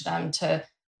encourage them to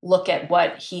look at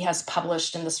what he has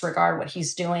published in this regard, what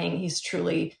he's doing. He's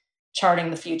truly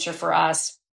charting the future for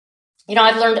us.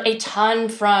 I've learned a ton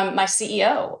from my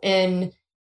CEO in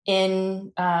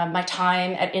my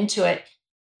time at Intuit.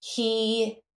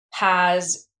 He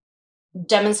has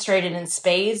demonstrated in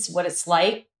spades what it's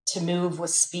like to move with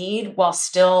speed while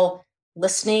still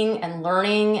listening and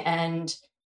learning and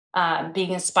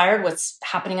being inspired what's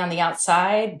happening on the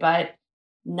outside, but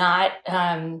not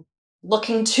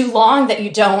looking too long that you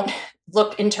don't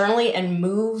look internally and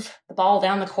move the ball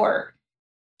down the court.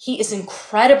 He is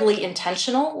incredibly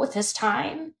intentional with his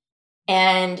time,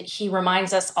 and he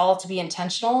reminds us all to be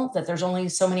intentional, that there's only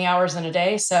so many hours in a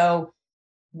day. So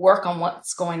work on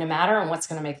what's going to matter and what's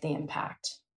going to make the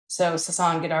impact. So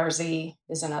Sasan Goodarzi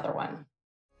is another one.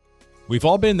 We've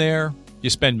all been there.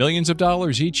 You spend millions of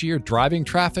dollars each year driving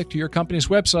traffic to your company's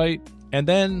website, and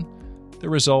then the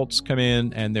results come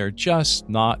in and they're just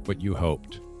not what you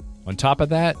hoped. On top of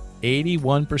that,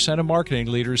 81% of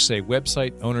marketing leaders say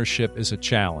website ownership is a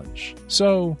challenge.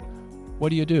 So what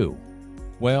do?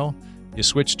 Well, you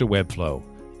switch to Webflow.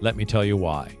 Let me tell you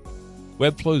why.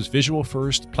 Webflow's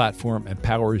visual-first platform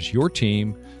empowers your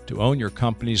team to own your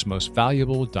company's most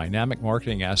valuable dynamic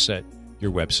marketing asset,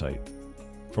 your website.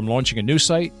 From launching a new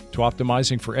site to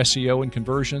optimizing for SEO and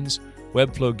conversions,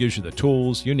 Webflow gives you the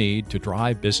tools you need to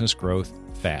drive business growth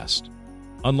fast.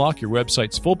 Unlock your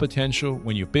website's full potential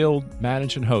when you build,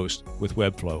 manage, and host with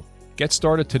Webflow. Get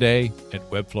started today at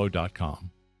webflow.com.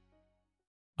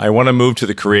 I want to move to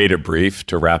the creative brief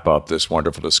to wrap up this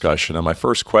wonderful discussion. And my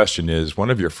first question is, one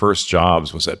of your first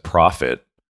jobs was at Profit,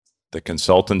 the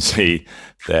consultancy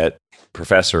that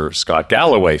Professor Scott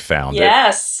Galloway founded.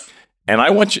 Yes. And I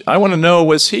want to know,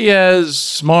 was he as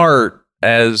smart,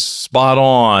 as spot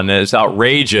on, as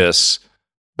outrageous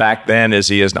back then as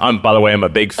he is now? By the way, I'm a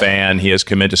big fan. He has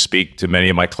come in to speak to many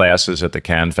of my classes at the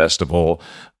Cannes Festival.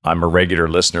 I'm a regular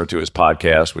listener to his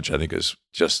podcast, which I think is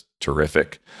just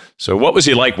terrific. So what was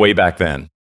he like way back then?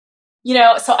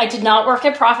 So I did not work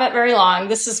at Profit very long.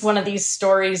 This is one of these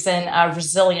stories in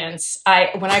resilience.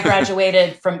 When I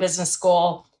graduated from business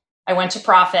school, I went to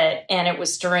Profit, and it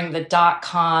was during the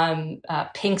 .com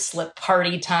pink slip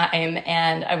party time.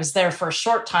 And I was there for a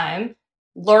short time,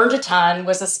 learned a ton,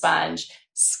 was a sponge.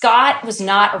 Scott was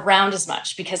not around as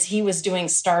much because he was doing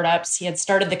startups. He had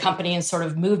started the company and sort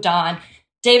of moved on.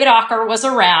 David Ocker was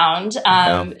around.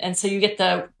 And so you get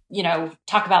the,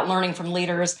 talk about learning from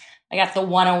leaders. I got the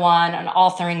 101 on all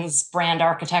things brand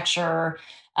architecture,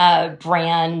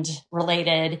 brand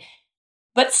related.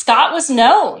 But Scott was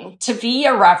known to be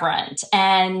irreverent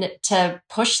and to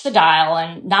push the dial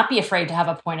and not be afraid to have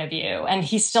a point of view. And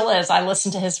he still is. I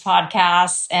listen to his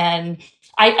podcasts, and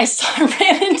I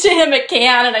ran into him at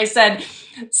Cannes and I said,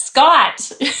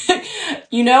 Scott,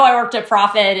 I worked at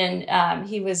Profit, and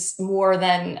he was more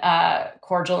than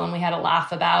cordial. And we had a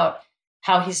laugh about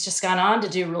how he's just gone on to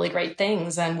do really great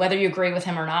things. And whether you agree with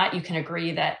him or not, you can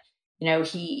agree that,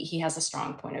 he has a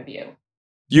strong point of view.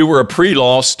 You were a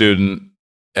pre-law student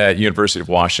at University of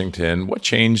Washington. What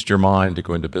changed your mind to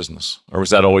go into business? Or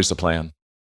was that always the plan?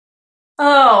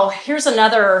 Oh, here's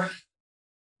another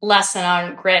lesson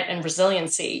on grit and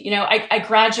resiliency. I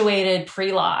graduated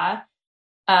pre-law,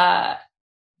 and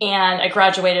I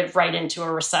graduated right into a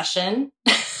recession.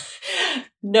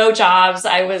 No jobs.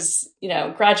 I was,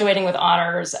 graduating with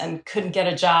honors and couldn't get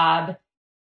a job.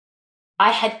 I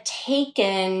had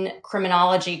taken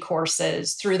criminology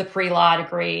courses through the pre-law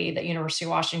degree that University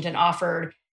of Washington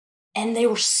offered, and they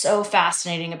were so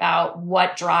fascinating about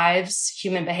what drives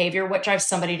human behavior, what drives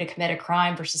somebody to commit a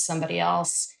crime versus somebody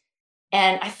else.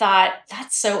 And I thought,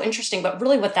 that's so interesting. But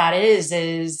really what that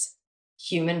is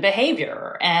human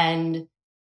behavior. And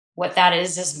what that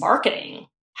is marketing.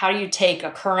 How do you take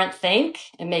a current think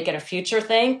and make it a future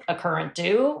think, a current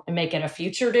do and make it a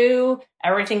future do?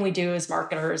 Everything we do as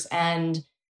marketers. And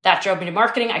that drove me to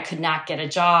marketing. I could not get a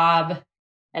job.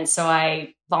 And so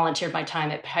I volunteered my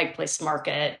time at Pike Place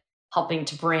Market, helping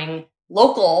to bring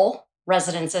local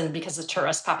residents in because the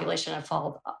tourist population had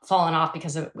fallen off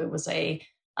because it was a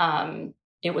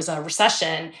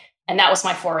recession. And that was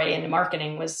my foray into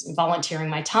marketing, was volunteering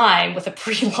my time with a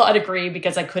pre-law degree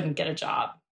because I couldn't get a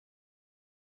job.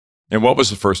 And what was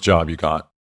the first job you got?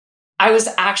 I was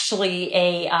actually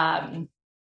a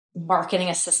marketing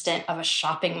assistant of a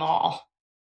shopping mall.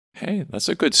 Hey, that's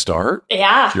a good start.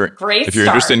 Yeah, If you're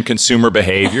interested in consumer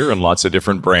behavior and lots of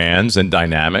different brands and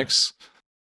dynamics.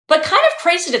 But kind of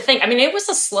crazy to think. I mean, it was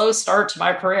a slow start to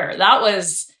my career. That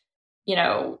was,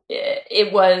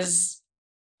 it was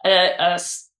a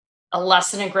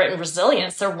lesson in grit and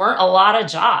resilience. There weren't a lot of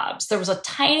jobs. There was a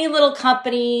tiny little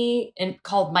company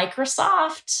called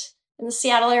Microsoft in the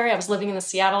Seattle area. I was living in the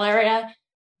Seattle area,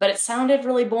 but it sounded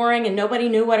really boring and nobody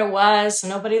knew what it was. So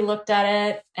nobody looked at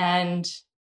it, and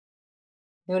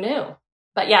who knew?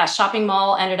 But yeah, shopping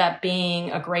mall ended up being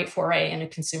a great foray into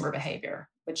consumer behavior,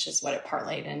 which is what it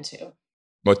parlayed into.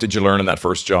 What did you learn in that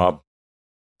first job?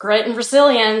 Grit and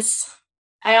resilience.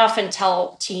 I often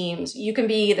tell teams, you can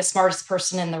be the smartest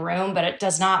person in the room, but it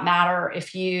does not matter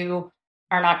if you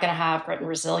are not going to have grit and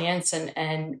resilience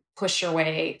and push your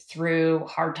way through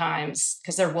hard times,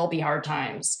 because there will be hard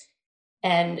times.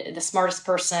 And the smartest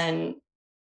person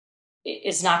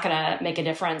is not going to make a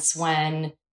difference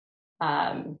when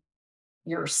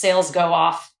your sales go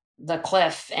off the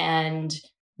cliff and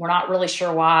we're not really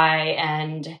sure why.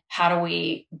 And how do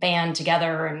we band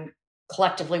together and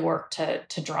collectively work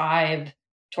to drive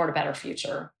toward a better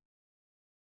future?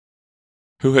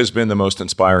 Who has been the most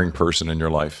inspiring person in your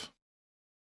life?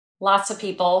 Lots of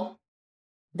people.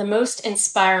 The most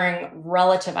inspiring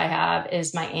relative I have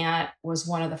is my aunt was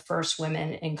one of the first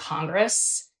women in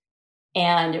Congress.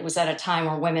 And it was at a time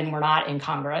where women were not in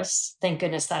Congress. Thank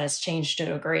goodness that has changed to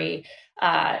a degree.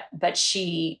 But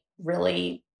she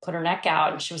really put her neck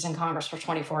out, and she was in Congress for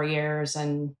 24 years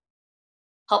and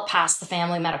helped pass the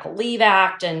Family Medical Leave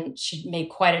Act. And she made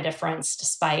quite a difference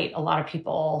despite a lot of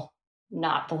people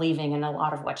not believing in a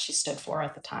lot of what she stood for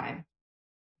at the time.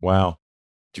 Wow.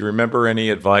 Do you remember any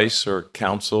advice or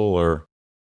counsel or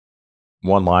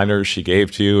one-liners she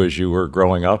gave to you as you were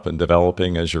growing up and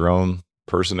developing as your own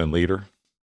person and leader?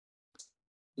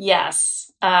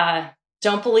 Yes.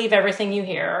 Don't believe everything you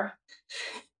hear.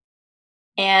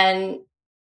 And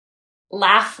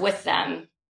laugh with them.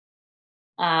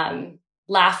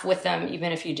 Laugh with them,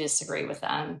 even if you disagree with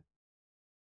them.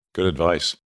 Good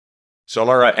advice. So,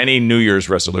 Lara, any New Year's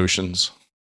resolutions?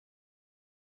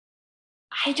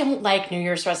 I don't like New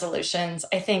Year's resolutions.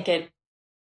 I think it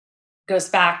goes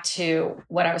back to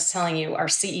what I was telling you. Our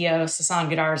CEO, Sasan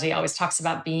Goodarzi, always talks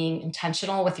about being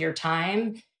intentional with your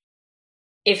time.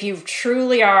 If you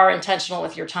truly are intentional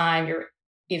with your time, you're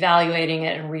evaluating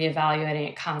it and reevaluating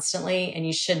it constantly, and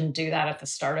you shouldn't do that at the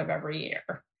start of every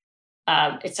year.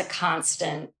 It's a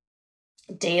constant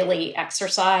daily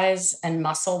exercise and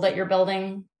muscle that you're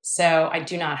building. So I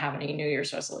do not have any New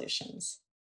Year's resolutions.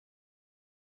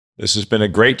 This has been a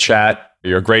great chat.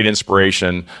 You're a great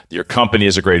inspiration. Your company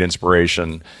is a great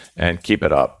inspiration, and keep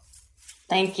it up.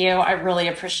 Thank you. I really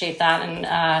appreciate that.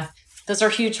 And those are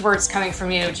huge words coming from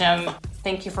you, Jim.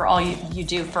 Thank you for all you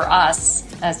do for us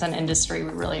as an industry.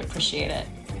 We really appreciate it.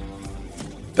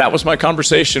 That was my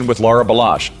conversation with Lara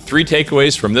Balazs. 3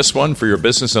 takeaways from this one for your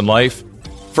business and life.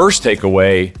 First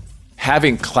takeaway,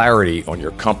 having clarity on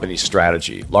your company's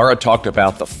strategy. Lara talked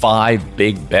about the 5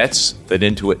 big bets that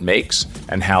Intuit makes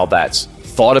and how that's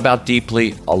thought about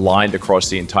deeply, aligned across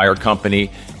the entire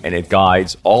company, and it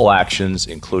guides all actions,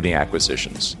 including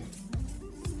acquisitions.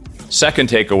 Second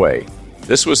takeaway,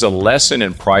 this was a lesson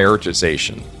in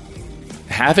prioritization.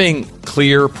 Having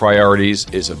clear priorities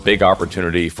is a big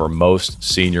opportunity for most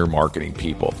senior marketing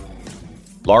people.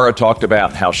 Lara talked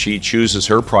about how she chooses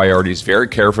her priorities very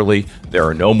carefully. There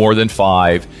are no more than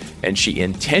 5, and she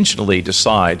intentionally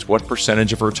decides what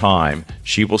percentage of her time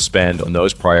she will spend on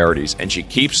those priorities, and she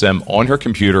keeps them on her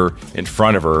computer in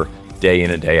front of her day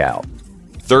in and day out.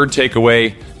 Third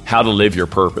takeaway, how to live your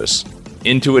purpose.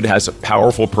 Intuit has a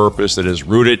powerful purpose that is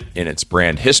rooted in its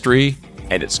brand history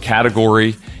and its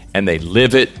category, and they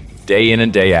live it day in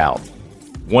and day out.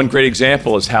 One great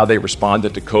example is how they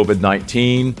responded to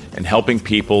COVID-19 and helping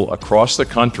people across the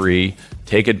country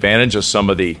take advantage of some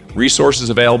of the resources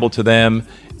available to them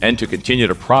and to continue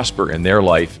to prosper in their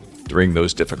life during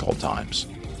those difficult times.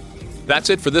 That's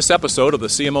it for this episode of the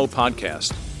CMO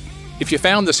Podcast. If you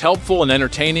found this helpful and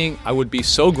entertaining, I would be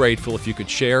so grateful if you could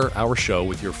share our show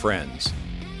with your friends.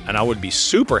 And I would be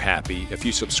super happy if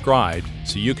you subscribed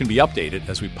so you can be updated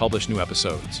as we publish new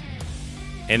episodes.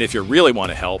 And if you really want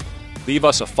to help, leave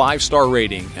us a 5-star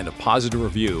rating and a positive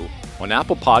review on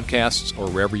Apple Podcasts or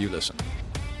wherever you listen.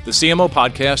 The CMO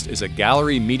Podcast is a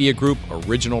Gallery Media Group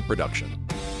original production.